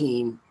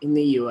 14 in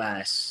the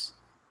US,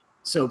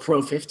 so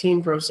Pro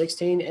 15, Pro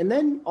 16, and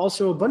then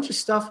also a bunch of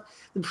stuff.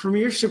 The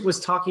Premiership was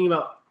talking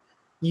about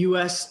a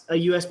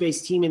US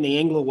based team in the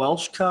Anglo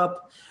Welsh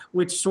Cup,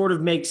 which sort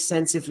of makes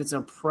sense if it's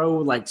a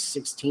Pro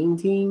 16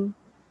 team.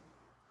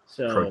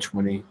 So Pro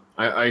 20.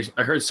 I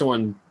heard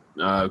someone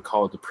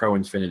call it the Pro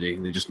Infinity.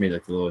 They just made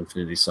the little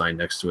infinity sign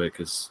next to it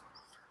because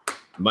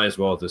might as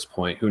well at this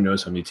point. Who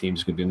knows how many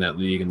teams could be in that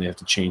league, and they have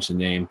to change the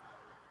name.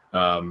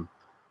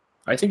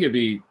 I think it'd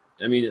be.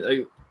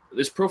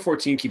 This Pro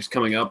 14 keeps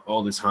coming up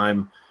all the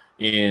time,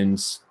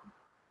 and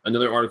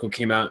another article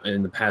came out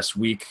in the past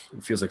week.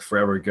 It feels like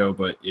forever ago,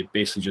 but it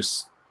basically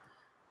just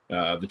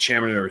the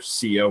chairman or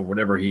CEO,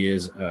 whatever he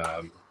is,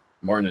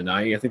 Martin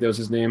Anayi, I think that was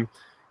his name.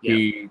 Yeah.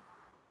 He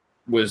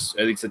was,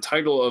 I think the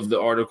title of the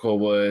article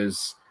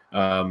was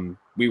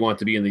 "We want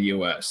to be in the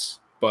U.S."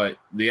 But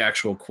the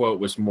actual quote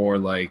was more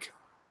like,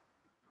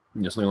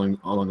 something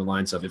along the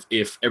lines of,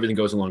 if everything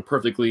goes along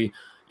perfectly,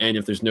 and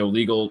if there's no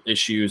legal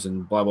issues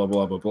and blah, blah,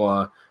 blah, blah,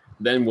 blah,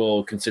 then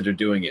we'll consider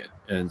doing it.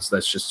 And so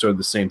that's just sort of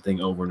the same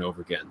thing over and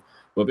over again.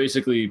 But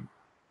basically,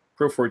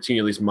 Pro 14,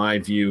 at least my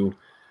view,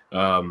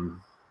 in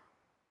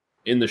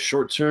the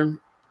short term,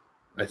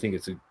 I think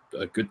it's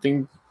a good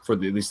thing for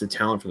at least the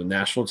talent for the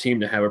national team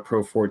to have a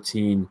Pro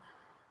 14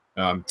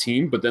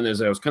 team. But then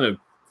as I was kind of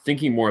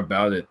thinking more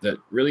about it, that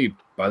really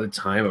by the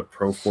time a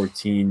Pro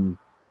 14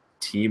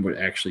 team would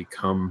actually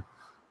come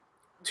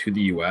to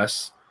the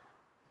U.S.,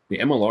 the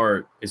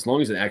MLR, as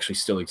long as it actually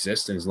still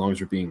exists and as long as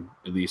we're being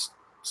at least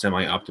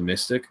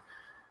semi-optimistic,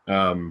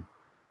 I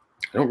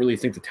don't really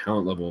think the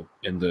talent level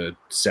and the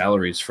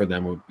salaries for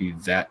them would be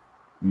that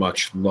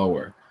much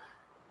lower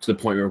to the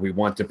point where we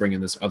want to bring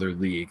in this other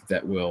league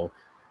that will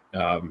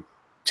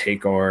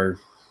take our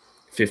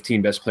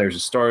 15 best players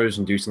as stars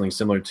and do something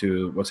similar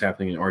to what's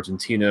happening in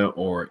Argentina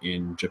or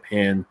in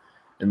Japan,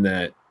 and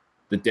that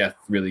the depth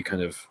really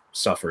kind of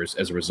suffers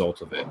as a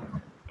result of it.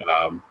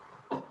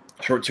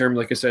 Short term,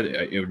 like I said,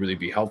 it would really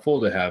be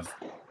helpful to have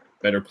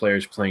better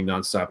players playing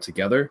nonstop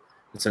together,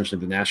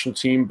 essentially the national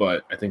team,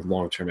 but I think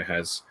long term it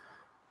has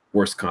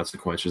worse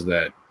consequences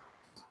that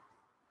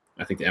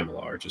I think the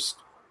MLR just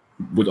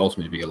would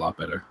ultimately be a lot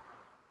better.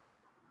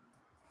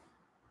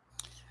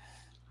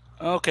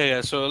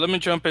 Okay, so let me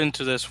jump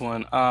into this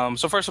one.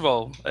 So first of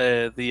all,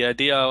 the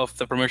idea of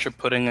the Premiership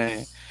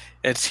putting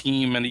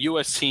team and the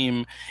U.S.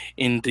 team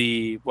in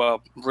the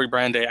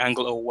rebranded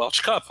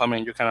Anglo-Welsh Cup. I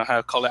mean, you kind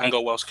of call it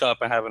Anglo-Welsh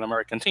Cup and have an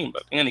American team.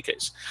 But in any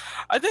case,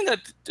 I think that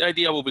the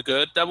idea will be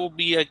good. That will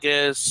be, I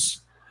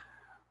guess.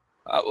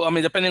 I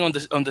mean, depending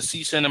on the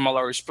season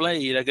MLR is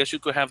played, I guess you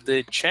could have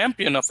the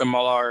champion of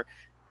MLR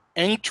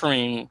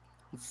entering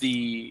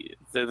the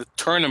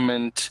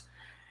tournament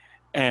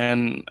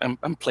and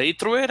play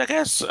through it. I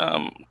guess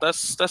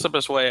that's the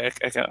best way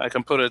I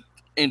can put it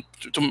in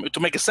to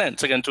make a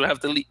sense. Again, to have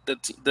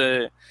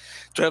to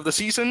have the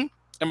season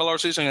MLR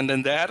season and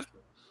then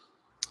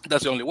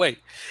that's the only way.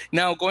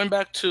 Now, going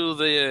back to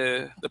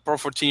the Pro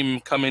 4 team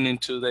coming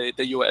into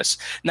the U.S.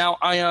 Now,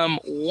 I am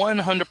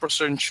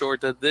 100% sure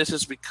that this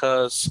is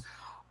because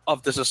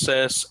of the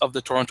success of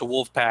the Toronto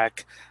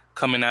Wolfpack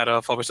coming out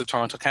of, obviously,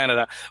 Toronto,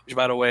 Canada, which,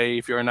 by the way,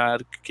 if you're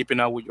not keeping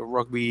up with your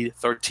Rugby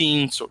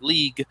 13s or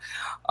league,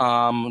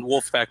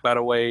 Wolfpack, by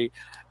the way,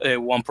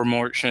 won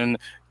promotion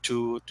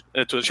to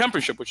the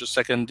championship, which is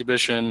second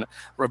division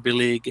rugby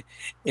league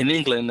in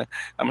England.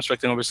 I'm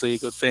expecting obviously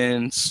good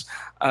things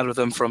out of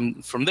them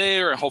from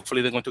there, and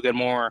hopefully they're going to get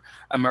more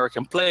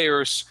American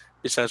players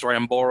besides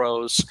Ryan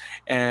Burrows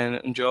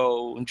and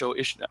Joe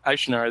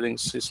Eichner. I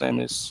think his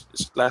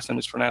last name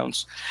is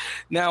pronounced.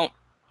 Now,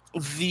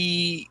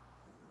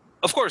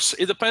 of course,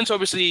 it depends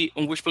obviously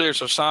on which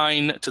players are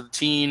signed to the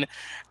team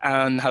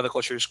and how the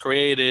culture is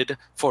created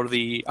for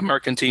the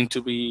American team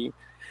to be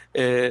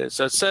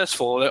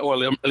successful,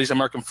 or at least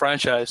American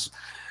franchise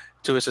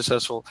to be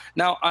successful.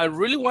 Now, I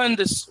really want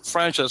this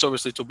franchise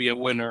obviously to be a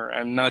winner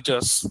and not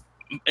just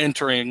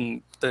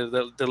entering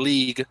the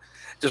league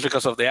just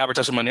because of the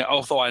advertising money,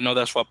 although I know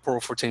that's what Pro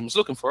 14 is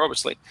looking for,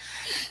 obviously.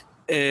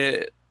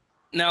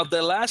 Now,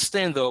 the last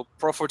thing, though,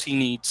 Pro 14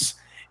 needs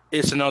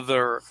is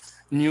another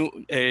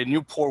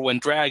new Portland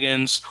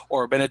Dragons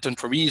or Benetton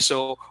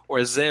Treviso or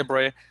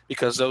Zebre,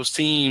 because those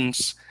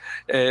teams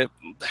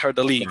hurt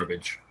the league.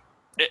 Garbage.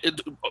 I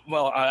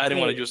didn't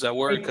want to use that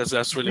word because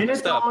that's really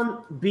messed up.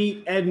 Benetton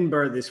beat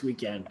Edinburgh this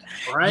weekend,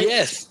 right?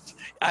 Yes,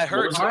 I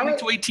heard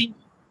 2018.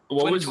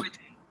 What was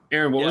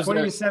Aaron? What was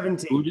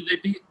 2017? Who did they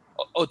beat?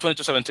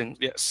 2017.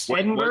 Yes.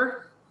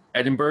 Edinburgh.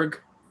 Edinburgh.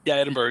 Yeah,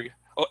 Edinburgh.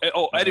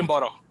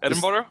 Edinburgh.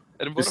 Edinburgh.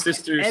 The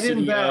sister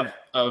city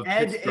of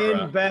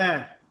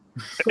Edinburgh,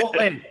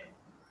 Scotland.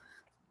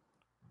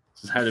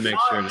 Just had to make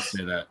sure to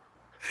say that.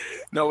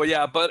 No,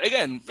 but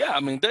again, I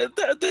mean,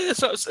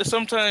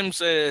 sometimes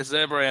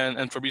Zebra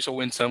and Treviso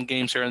win some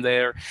games here and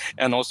there,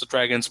 and also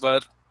Dragons,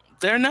 but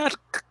they're not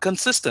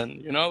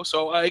consistent,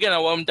 So again, I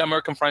want the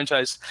American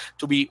franchise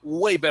to be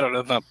way better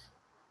than them.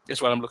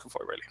 Is what I'm looking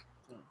for, really.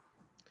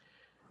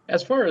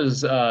 As far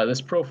as this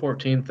Pro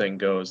 14 thing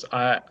goes,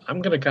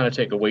 I'm going to kind of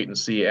take a wait and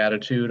see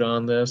attitude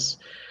on this.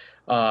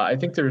 I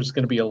think there's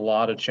going to be a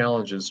lot of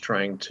challenges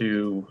trying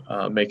to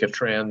make a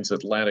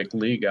transatlantic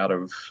league out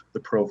of the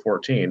Pro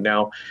 14.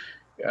 Now,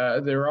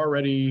 they're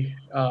already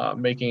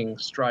making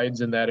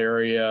strides in that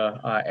area,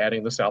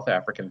 adding the South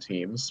African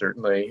teams,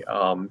 certainly.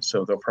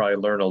 So they'll probably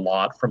learn a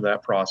lot from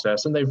that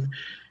process. And they've,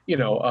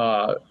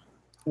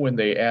 when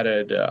they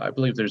added, I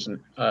believe there's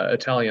an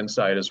Italian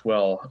side as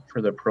well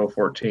for the Pro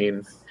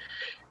 14.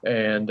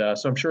 And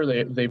so I'm sure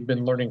they've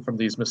been learning from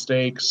these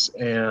mistakes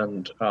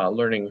and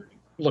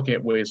looking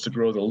at ways to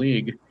grow the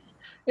league.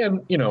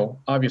 And,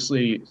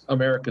 obviously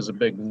America's a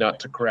big nut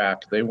to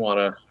crack. They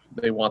want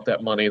that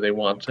money. They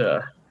want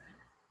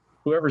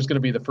whoever's going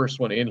to be the first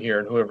one in here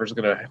and whoever's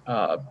going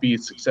to be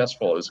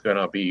successful is going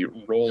to be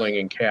rolling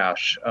in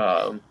cash.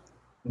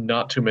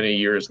 Not too many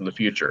years in the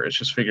future. It's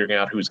just figuring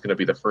out who's going to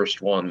be the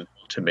first one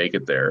to make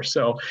it there.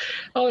 So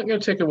I'm going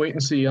to take a wait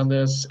and see on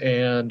this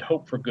and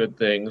hope for good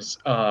things.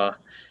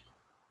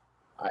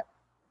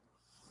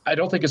 I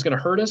don't think it's going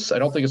to hurt us. I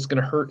don't think it's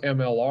going to hurt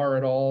MLR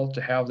at all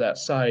to have that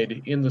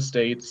side in the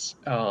States.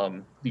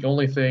 The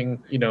only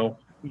thing,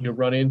 you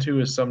run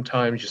into is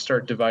sometimes you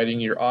start dividing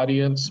your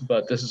audience,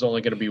 but this is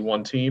only going to be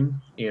one team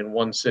in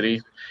one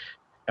city.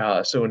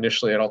 So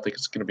initially, I don't think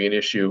it's going to be an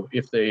issue.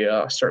 If they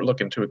start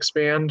looking to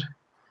expand,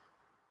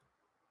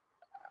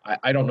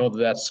 I don't know that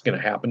that's going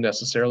to happen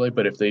necessarily,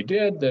 but if they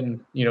did,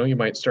 then, you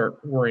might start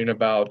worrying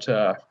about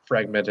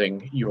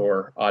fragmenting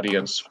your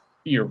audience,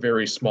 your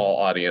very small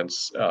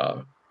audience,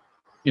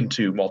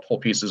 into multiple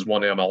pieces,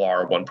 one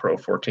MLR, one Pro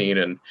 14,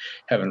 and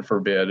heaven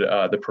forbid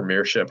the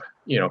Premiership,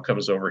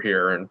 comes over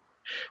here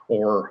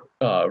or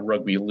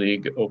Rugby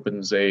League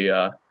opens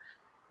a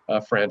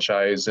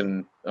franchise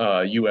in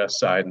U.S.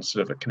 side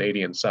instead of a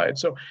Canadian side.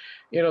 So,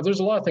 there's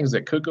a lot of things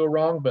that could go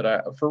wrong,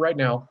 but for right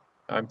now,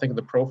 I'm thinking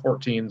the Pro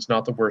 14 is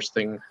not the worst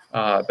thing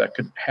that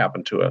could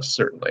happen to us,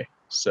 certainly.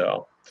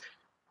 So,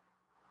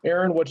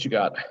 Aaron, what you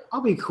got?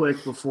 I'll be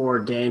quick before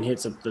Dan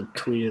hits up the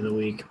tweet of the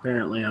week.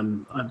 Apparently,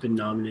 I've been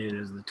nominated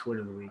as the tweet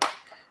of the week.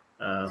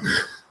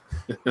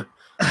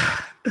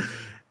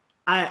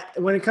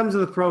 When it comes to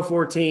the Pro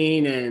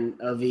 14 and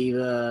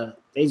Aviva,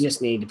 they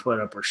just need to put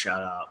up or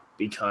shut up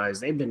because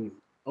they've been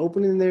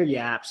opening their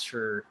yaps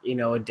for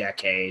a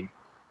decade,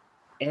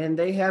 and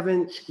they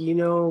haven't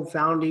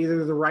found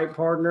either the right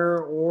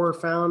partner or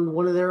found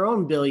one of their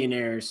own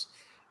billionaires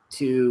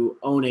to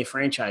own a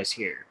franchise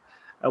here.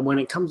 When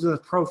it comes to the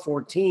Pro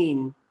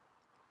 14,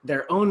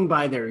 they're owned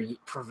by their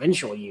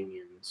provincial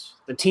unions.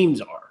 The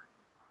teams are.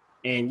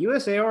 And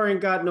USAR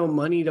ain't got no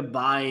money to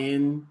buy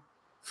in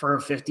for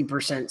a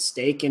 50%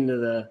 stake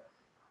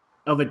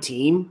of a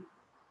team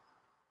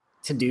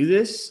to do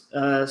this.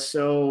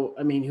 So,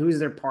 I mean, who's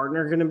their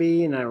partner going to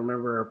be? And I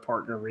remember a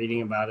partner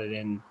reading about it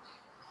in,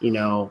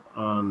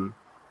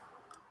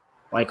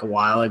 like a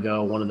while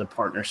ago, one of the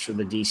partners for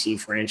the DC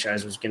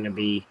franchise was going to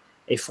be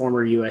a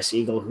former U.S.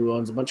 Eagle who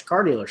owns a bunch of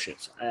car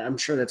dealerships. I'm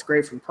sure that's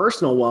great for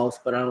personal wealth,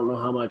 but I don't know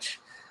how much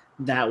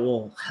that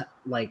will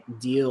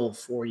deal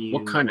for you.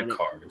 What kind of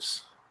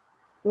cars?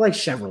 Like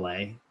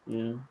Chevrolet,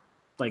 owns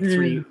like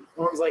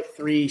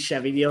 3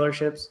 Chevy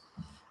dealerships.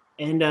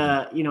 And,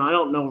 I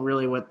don't know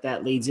really what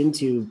that leads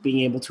into, being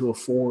able to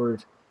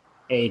afford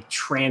a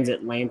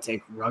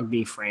transatlantic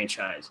rugby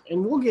franchise.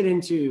 And we'll get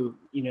into,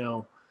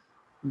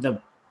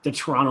 the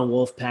Toronto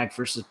Wolfpack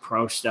versus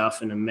Pro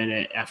stuff in a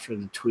minute after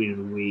the tweet of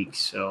the week.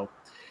 So,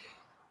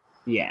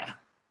 yeah.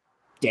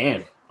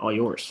 Dan, all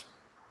yours.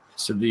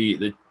 So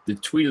the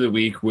tweet of the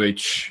week,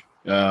 which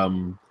we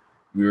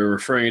were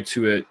referring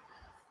to it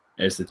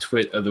as the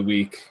twit of the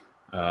week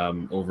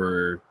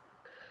over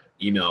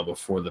email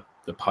before the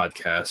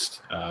podcast.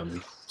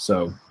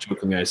 So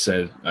jokingly, I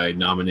said I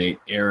nominate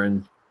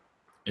Aaron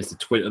as the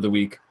twit of the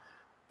week,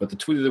 but the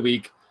tweet of the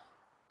week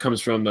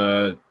comes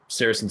from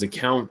Saracens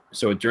account.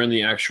 So during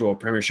the actual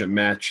Premiership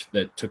match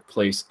that took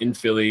place in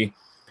Philly,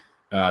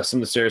 some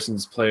of the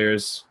Saracens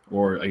players,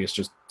 or I guess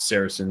just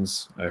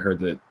Saracens, I heard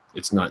that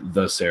it's not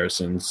the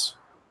Saracens.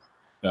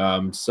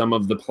 Some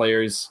of the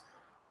players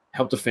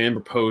helped a fan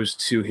propose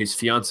to his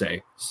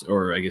fiance,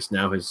 or I guess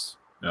now his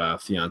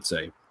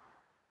fiance.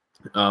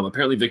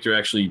 Apparently Victor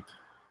actually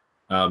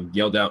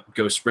yelled out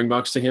 "Go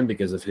Springboks" to him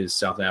because of his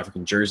South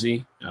African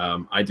jersey.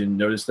 I didn't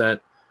notice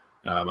that.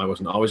 I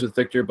wasn't always with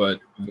Victor,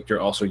 but Victor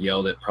also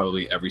yelled at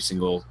probably every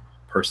single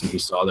person he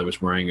saw that was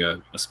wearing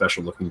a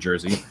special looking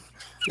jersey.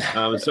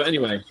 So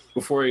anyway,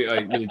 before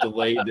I really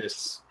delay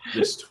this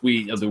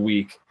tweet of the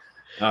week,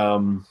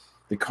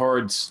 the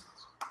cards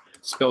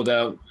spelled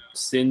out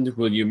 "Sind,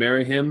 will you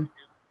marry him?"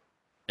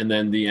 And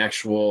then the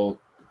actual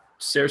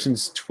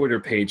Saracens Twitter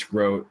page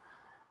wrote,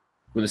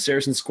 "When the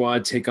Saracen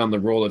squad take on the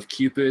role of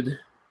Cupid,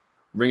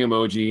 ring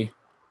emoji,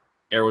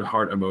 arrowed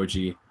heart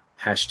emoji,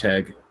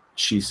 hashtag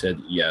she said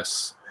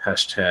yes,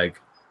 hashtag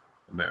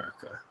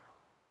America."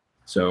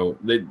 So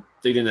they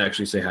didn't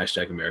actually say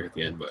hashtag America at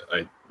the end, but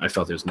I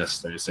felt it was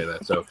necessary to say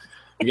that. So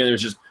again, it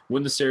was just,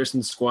 when the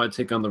Saracen squad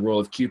take on the role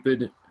of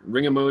Cupid,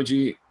 ring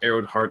emoji,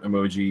 arrowed heart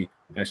emoji,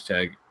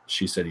 hashtag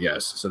she said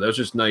yes. So that was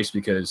just nice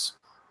because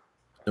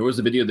there was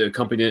a video that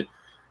accompanied it,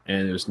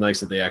 and it was nice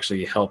that they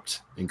actually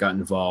helped and got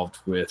involved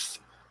with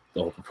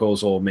the whole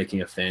proposal,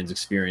 making a fan's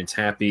experience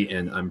happy.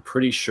 And I'm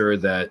pretty sure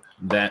that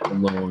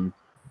alone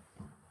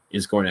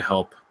is going to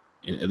help,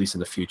 at least in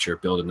the future,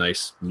 build a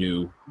nice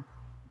new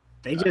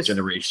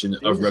generation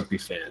of rugby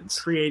fans.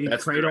 Creating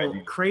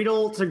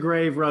cradle to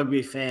grave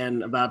rugby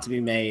fan about to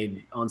be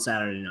made on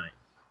Saturday night.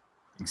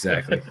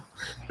 Exactly.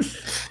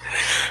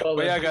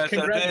 Well, yeah, guys,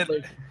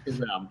 congratulations to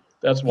them.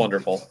 That's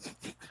wonderful.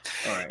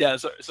 All right. Yeah,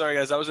 sorry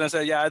guys. I was gonna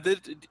say, yeah, I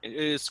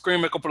did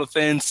scream a couple of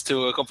things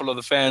to a couple of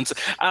the fans.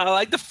 I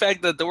like the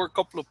fact that there were a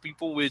couple of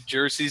people with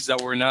jerseys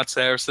that were not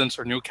Saracens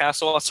or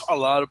Newcastle. I saw a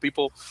lot of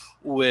people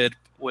with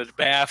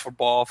Bath or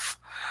Boff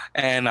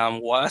and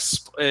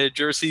Wasp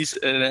jerseys,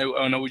 and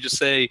I would just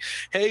say,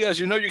 "Hey guys,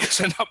 you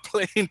guys are not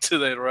playing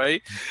today,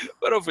 right?"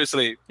 But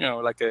obviously,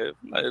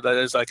 that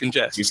is like in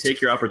jest. You take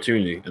your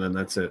opportunity, and then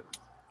that's it.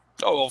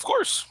 Oh, of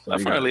course,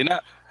 definitely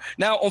not.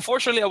 Now,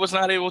 unfortunately, I was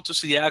not able to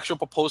see the actual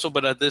proposal,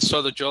 but I did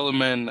saw the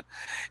gentleman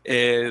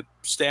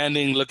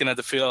standing, looking at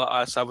the field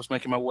as I was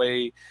making my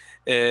way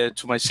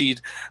to my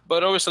seat.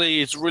 But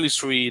obviously, it's really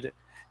sweet,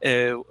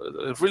 a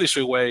really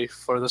sweet way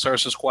for the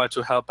Saracen squad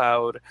to help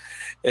out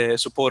a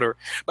supporter.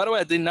 By the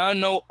way, I did not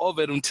know of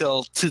it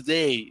until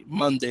today,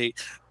 Monday,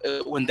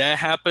 when that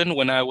happened,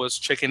 when I was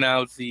checking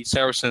out the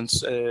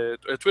Saracens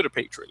Twitter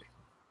page, really.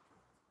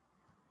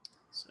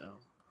 So,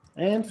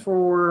 and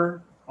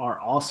for our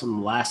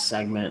awesome last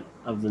segment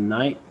of the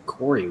night,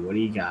 Corey, what do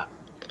you got?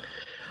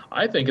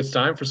 I think it's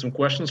time for some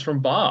questions from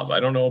Bob.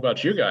 I don't know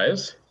about you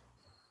guys.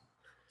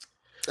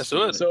 Let's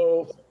do it.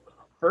 So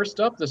first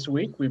up this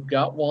week, we've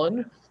got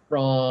one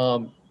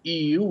from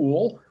EU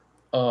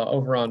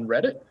over on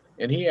Reddit,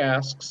 and he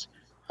asks,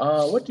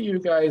 what do you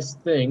guys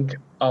think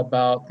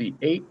about the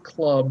 8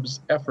 clubs'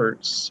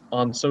 efforts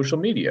on social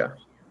media?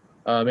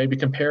 Maybe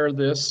compare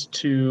this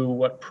to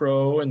what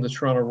Pro and the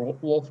Toronto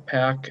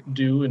Wolfpack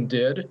do and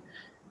did,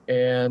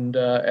 and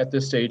at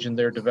this stage in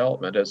their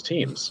development as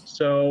teams.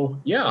 So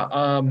yeah,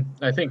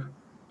 I think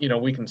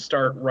we can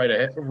start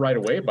right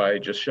away by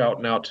just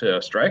shouting out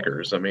to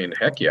strikers. I mean,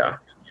 heck yeah.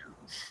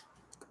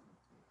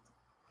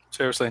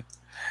 Seriously.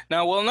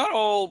 Now, well, not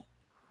all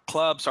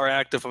clubs are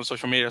active on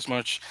social media as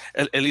much,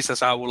 at least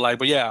as I would like,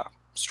 but yeah,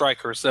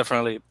 strikers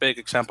definitely a big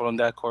example on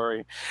that,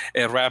 Corey.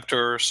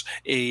 Raptors,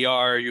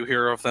 AER, you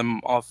hear of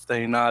them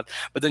often not,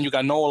 but then you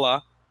got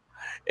NOLA.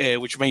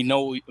 which made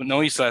no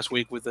noise last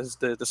week with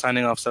the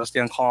signing of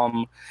Sebastian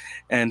Calm,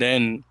 and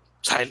then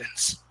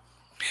silence.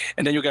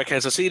 And then you got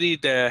Kansas City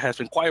that has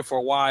been quiet for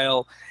a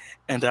while,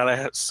 and that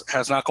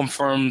has not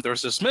confirmed their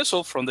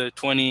dismissal from the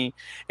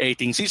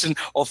 2018 season,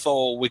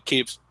 although we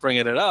keep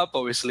bringing it up,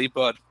 obviously,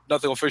 but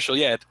nothing official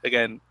yet,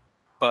 again.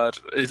 But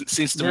it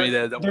seems to me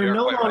that they're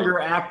no longer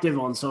active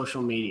on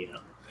social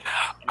media.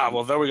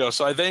 Well, there we go.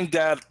 So I think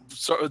that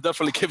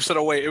definitely gives it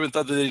away, even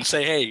though they didn't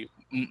say, hey,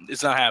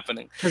 it's not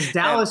happening. Because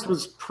Dallas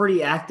was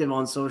pretty active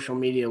on social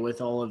media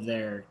with all of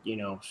their,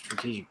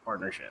 strategic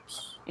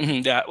partnerships.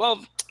 Mm-hmm, yeah,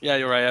 well, yeah,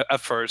 you're right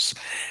at first.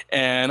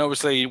 And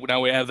obviously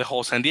now we have the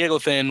whole San Diego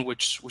thing,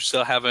 which we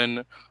still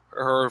haven't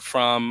heard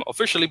from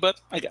officially, but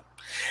I get.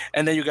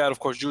 And then you got, of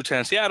course, Utah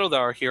and Seattle that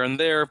are here and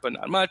there, but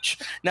not much.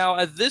 Now,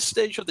 at this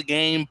stage of the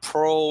game,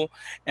 Pro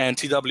and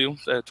TW,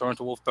 the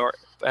Toronto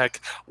Wolfpack,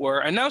 were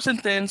announcing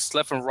things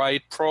left and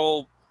right.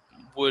 Pro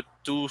would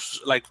do,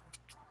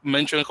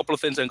 mention a couple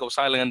of things and go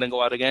silent and then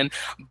go out again.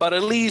 But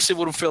at least it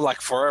wouldn't feel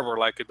like forever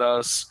like it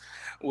does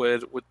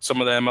with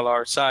some of the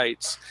MLR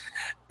sites.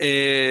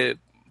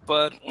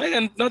 But,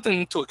 again,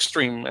 nothing too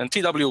extreme. And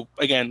TW,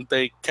 again,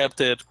 they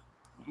kept it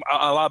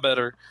a lot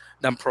better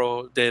than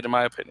Pro did, in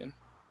my opinion.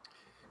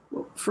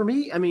 Well, for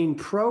me,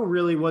 Pro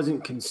really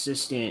wasn't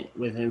consistent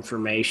with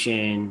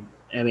information.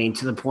 To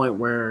the point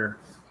where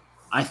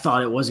I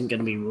thought it wasn't going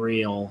to be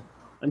real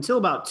until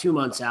about 2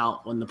 months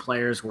out when the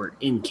players were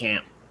in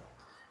camp.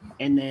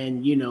 And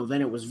then,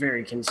 then it was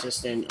very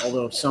consistent,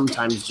 although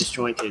sometimes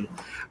disjointed.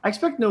 I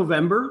expect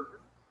November,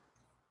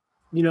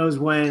 is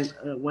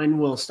when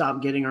we'll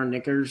stop getting our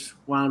knickers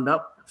wound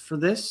up for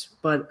this.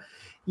 But,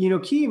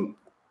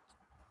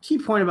 key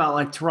point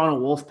about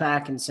Toronto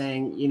Wolfpack and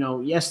saying,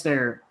 yes,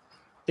 their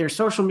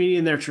social media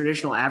and their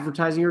traditional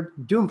advertising are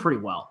doing pretty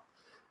well.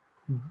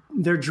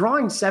 They're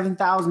drawing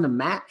 7,000 a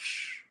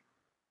match,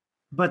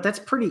 but that's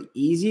pretty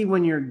easy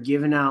when you're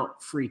giving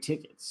out free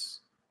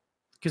tickets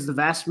because the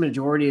vast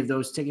majority of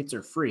those tickets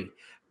are free.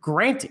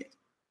 Granted,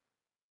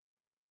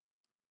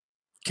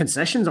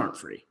 concessions aren't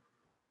free.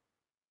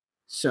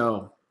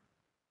 So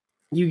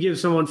you give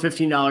someone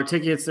 $15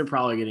 tickets, they're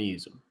probably going to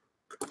use them.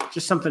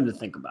 Just something to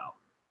think about.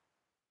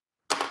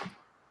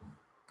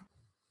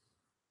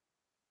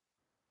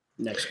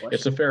 Next question.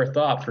 It's a fair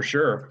thought for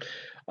sure.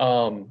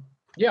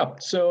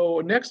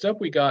 So next up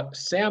we got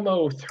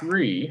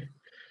Samo3,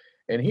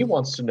 and he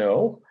wants to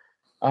know,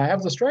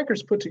 have the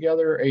Strikers put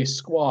together a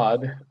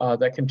squad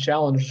that can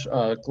challenge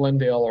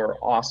Glendale or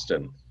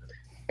Austin?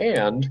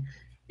 And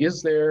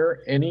is there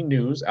any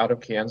news out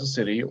of Kansas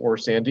City or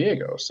San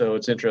Diego? So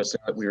it's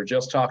interesting that we were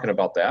just talking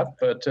about that,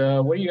 but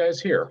what do you guys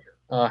hear?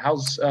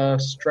 How's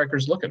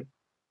Strikers looking?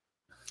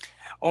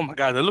 Oh my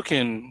God, they're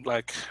looking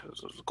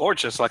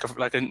gorgeous, like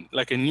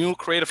a new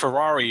creative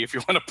Ferrari, if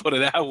you want to put it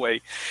that way.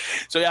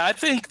 So yeah, I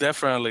think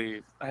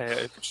definitely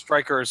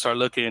Strikers are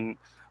looking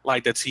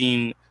like the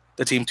team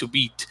to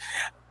beat.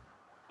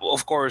 Well,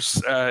 of course,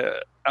 who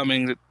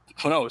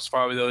knows?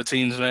 Probably the other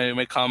teams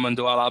may come and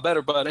do a lot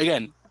better. But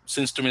again,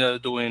 seems to me that they're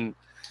doing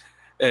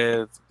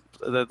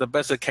the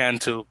best they can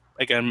to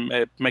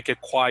make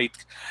it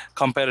quite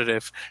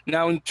competitive.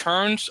 Now, in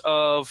terms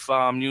of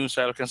news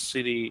out of Kansas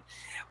City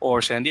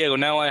or San Diego,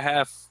 now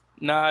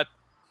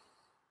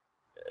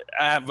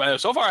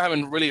so far I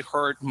haven't really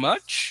heard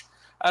much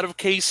out of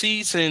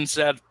KC, since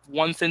that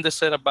one thing they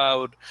said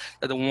about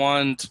that they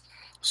want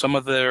some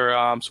of their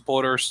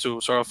supporters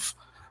to sort of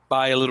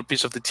buy a little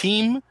piece of the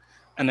team,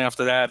 and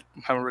after that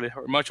haven't really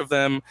heard much of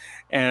them.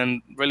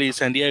 And really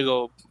San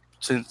Diego,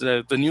 since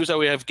the news that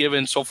we have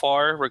given so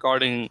far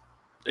regarding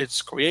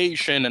its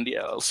creation and the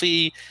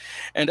LLC,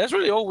 and that's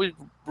really all we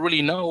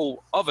really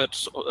know of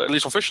it, at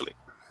least officially.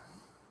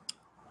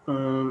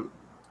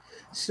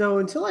 So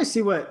until I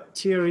see what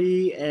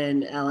Thierry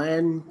and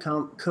Alain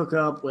cook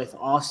up with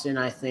Austin,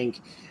 I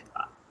think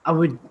I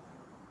would,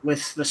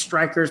 with the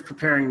Strikers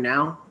preparing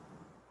now,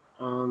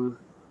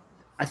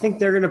 I think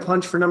they're going to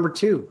punch for number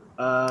 2.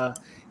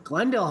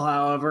 Glendale,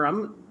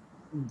 however,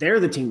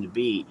 they're the team to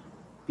beat,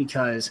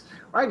 because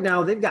right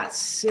now they've got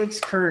 6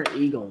 current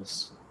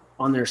Eagles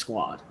on their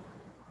squad.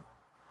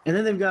 And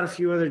then they've got a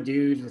few other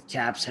dudes with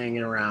caps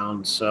hanging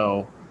around.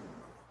 So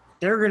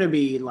they're going to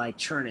be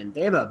churning.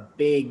 They have a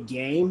big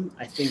game.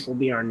 I think will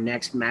be our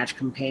next match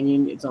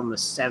companion. It's on the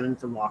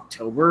 7th of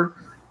October.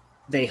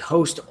 They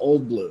host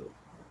Old Blue.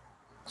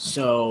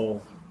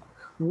 So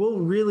we'll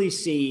really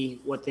see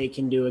what they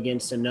can do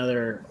against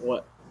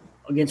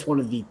against one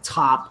of the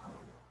top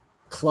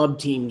club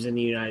teams in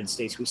the United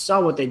States. We saw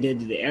what they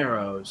did to the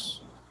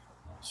Arrows.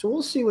 So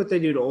we'll see what they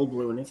do to Old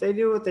Blue. And if they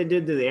do what they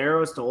did to the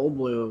Arrows to Old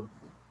Blue,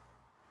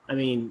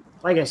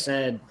 like I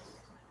said,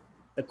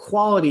 the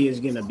quality is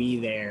going to be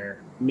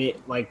there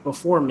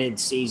before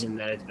mid-season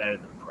that it's better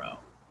than Pro.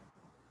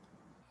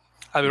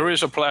 I'd be really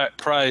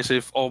surprised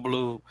if Old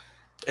Blue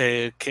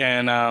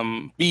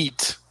can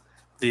beat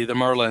the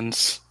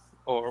Merlins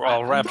or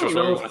Raptors,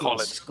 whatever you want to call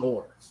it.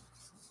 Score.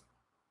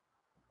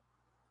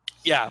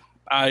 Yeah,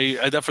 I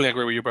definitely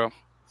agree with you, bro.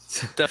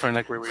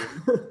 Definitely agree with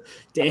you.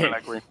 Damn. Definitely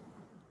agree.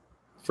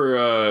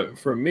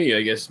 For me,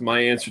 I guess my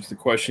answer to the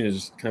question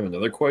is kind of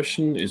another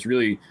question. Is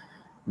really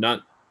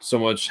not so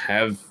much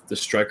have the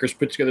strikers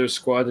put together a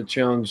squad to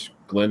challenge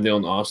Glendale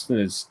and Austin.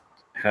 Is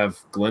have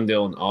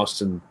Glendale and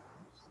Austin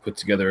put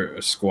together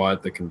a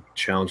squad that can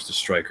challenge the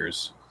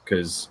strikers,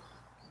 because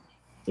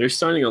they're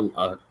signing a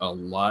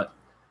lot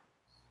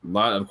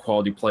of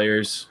quality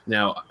players.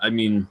 Now, I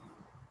mean,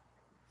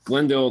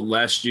 Glendale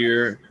last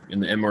year in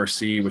the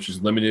MRC, which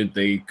is limited,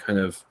 they kind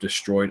of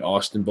destroyed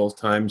Austin both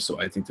times. So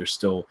I think they're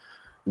still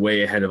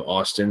way ahead of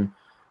Austin.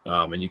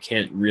 And you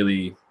can't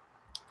really,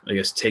 I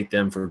guess, take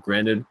them for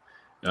granted.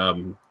 I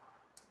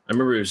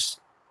remember it was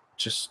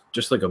just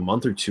like a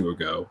month or two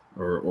ago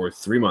or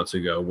 3 months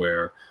ago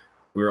where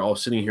we were all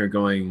sitting here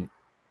going,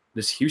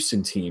 this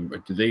Houston team,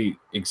 do they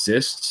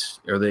exist?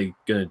 Are they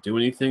going to do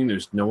anything?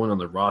 There's no one on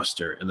the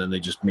roster. And then they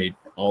just made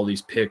all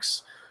these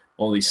picks,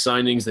 all these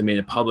signings. They made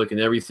it public and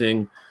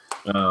everything.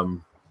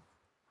 I'm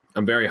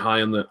very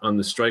high on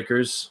the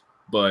strikers,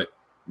 but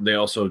they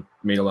also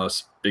made a lot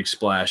of big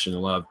splash and a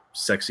lot of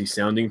sexy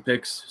sounding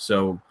picks.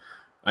 So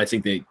I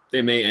think they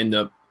may end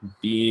up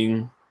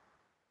being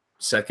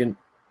second,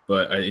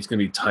 but it's going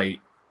to be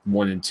tight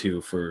 1 and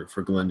 2 for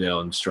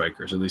Glendale and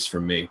strikers, at least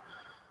for me.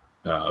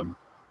 And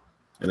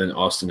then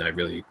Austin, I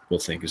really will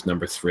think is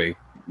number 3.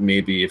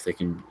 Maybe if they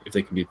can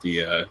beat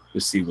the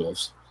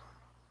Seawolves.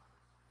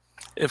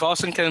 If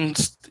Austin can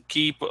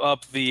keep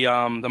up the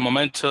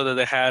momentum that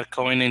they had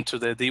going into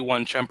the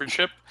D1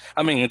 championship,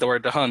 I mean, they were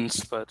the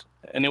Huns, but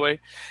anyway,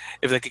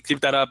 if they could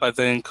keep that up, I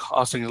think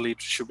Austin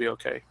Elite should be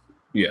okay.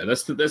 Yeah,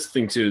 that's the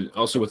thing too.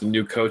 Also with the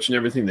new coach and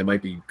everything, they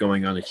might be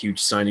going on a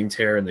huge signing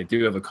tear, and they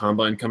do have a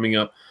combine coming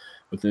up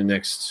within the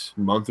next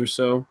month or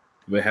so.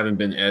 They haven't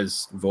been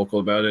as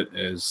vocal about it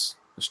as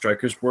the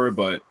strikers were,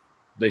 but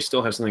they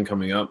still have something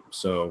coming up,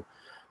 so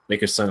they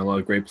could sign a lot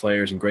of great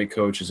players and great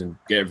coaches and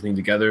get everything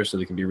together so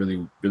they can be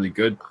really, really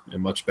good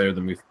and much better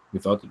than we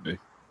thought they'd be.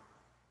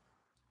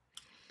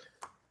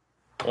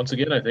 Once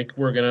again, I think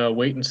we're going to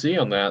wait and see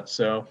on that.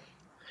 So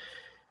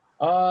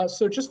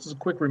just as a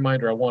quick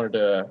reminder, I wanted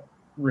to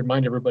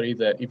remind everybody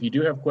that if you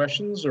do have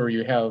questions or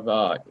you have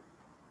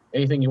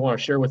anything you want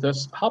to share with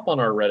us, hop on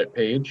our Reddit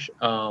page.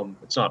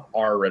 It's not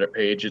our Reddit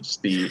page, it's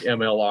the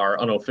MLR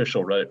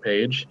unofficial Reddit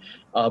page.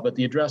 But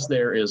the address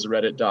there is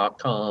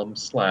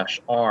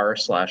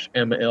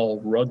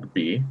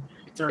reddit.com/r/MLRugby.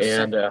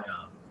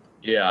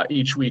 And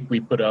each week we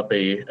put up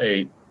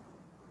a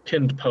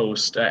pinned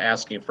post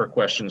asking for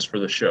questions for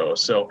the show.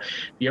 So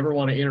if you ever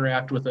want to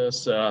interact with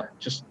us,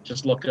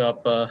 just look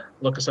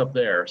us up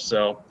there.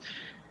 So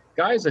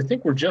guys, I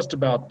think we're just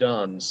about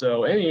done.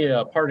 So any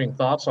parting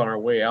thoughts on our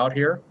way out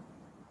here?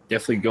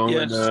 Definitely go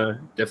and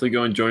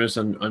join us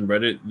on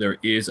Reddit. There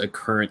is a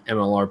current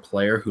MLR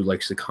player who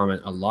likes to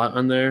comment a lot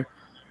on there.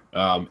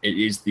 It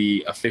is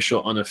the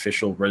official,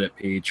 unofficial Reddit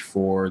page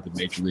for the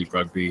Major League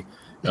Rugby.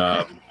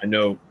 I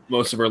know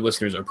most of our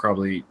listeners are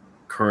probably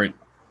current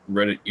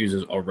Reddit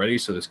users already,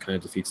 so this kind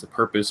of defeats the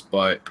purpose,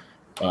 but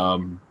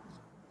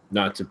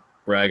not to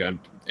brag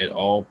on at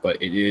all,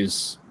 but it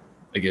is,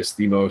 I guess,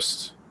 the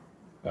most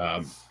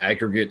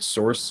aggregate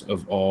source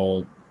of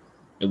all,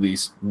 at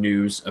least,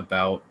 news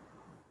about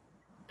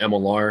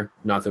MLR.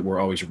 Not that we're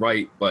always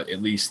right, but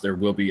at least there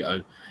will be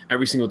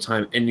every single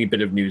time any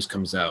bit of news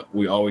comes out,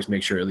 we always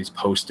make sure to at least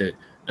post it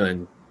and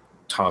then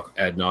talk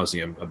ad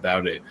nauseum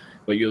about it.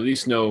 But you at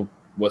least know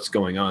what's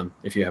going on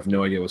if you have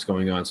no idea what's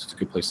going on, so it's a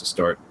good place to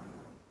start.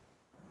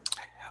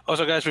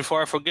 Also, guys,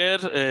 before I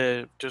forget,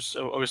 just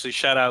obviously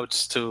shout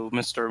outs to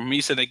Mr.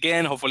 Meeson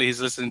again. Hopefully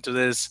he's listening to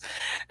this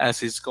as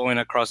he's going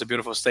across the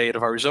beautiful state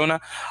of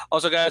Arizona.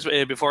 Also, guys,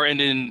 before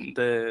ending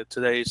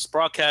today's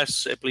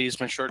broadcast,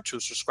 please make sure to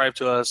subscribe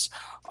to us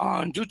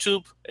on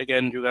YouTube.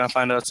 Again, you're going to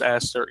find us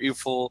as the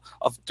Earful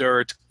of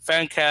Dirt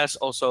Fancast.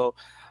 Also,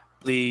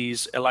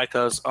 please like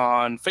us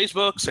on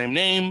Facebook, same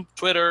name,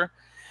 Twitter.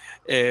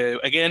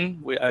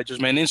 Again, I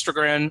just made an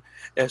Instagram,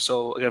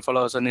 so again,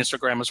 follow us on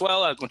Instagram as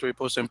well. I'm going to be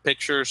posting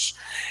pictures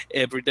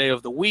every day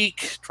of the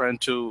week, trying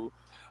to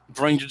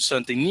bring you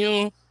something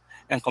new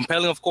and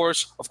compelling, of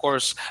course.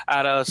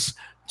 Add us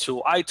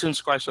to iTunes,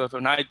 subscribe to us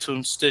on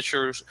iTunes,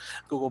 Stitchers,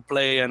 Google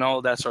Play, and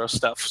all that sort of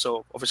stuff.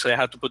 So obviously I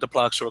have to put the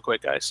plugs real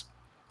quick, guys.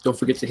 Don't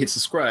forget to hit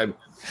subscribe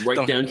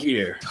down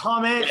here.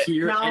 Comment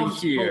here down and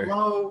here.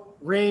 below,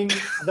 ring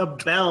the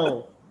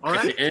bell. All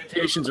right. If the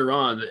annotations are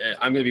on,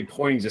 I'm going to be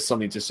pointing to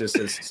something that just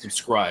says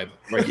subscribe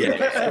right here.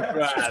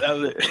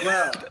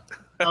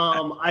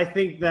 Well, I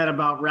think that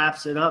about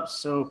wraps it up.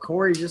 So,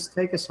 Corey, just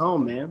take us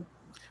home, man.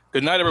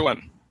 Good night,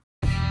 everyone.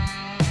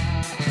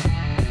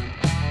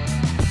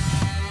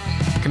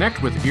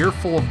 Connect with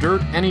Earful of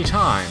Dirt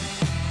anytime.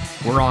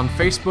 We're on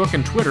Facebook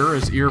and Twitter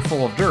as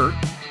Earful of Dirt.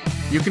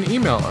 You can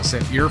email us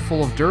at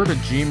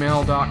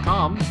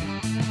earfulofdirt@gmail.com.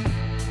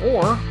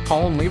 Or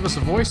call and leave us a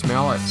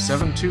voicemail at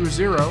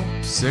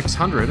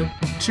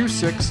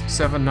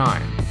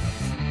 720-600-2679.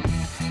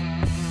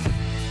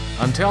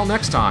 Until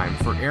next time,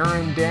 for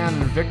Aaron, Dan,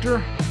 and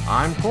Victor,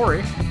 I'm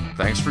Corey.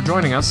 Thanks for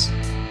joining us.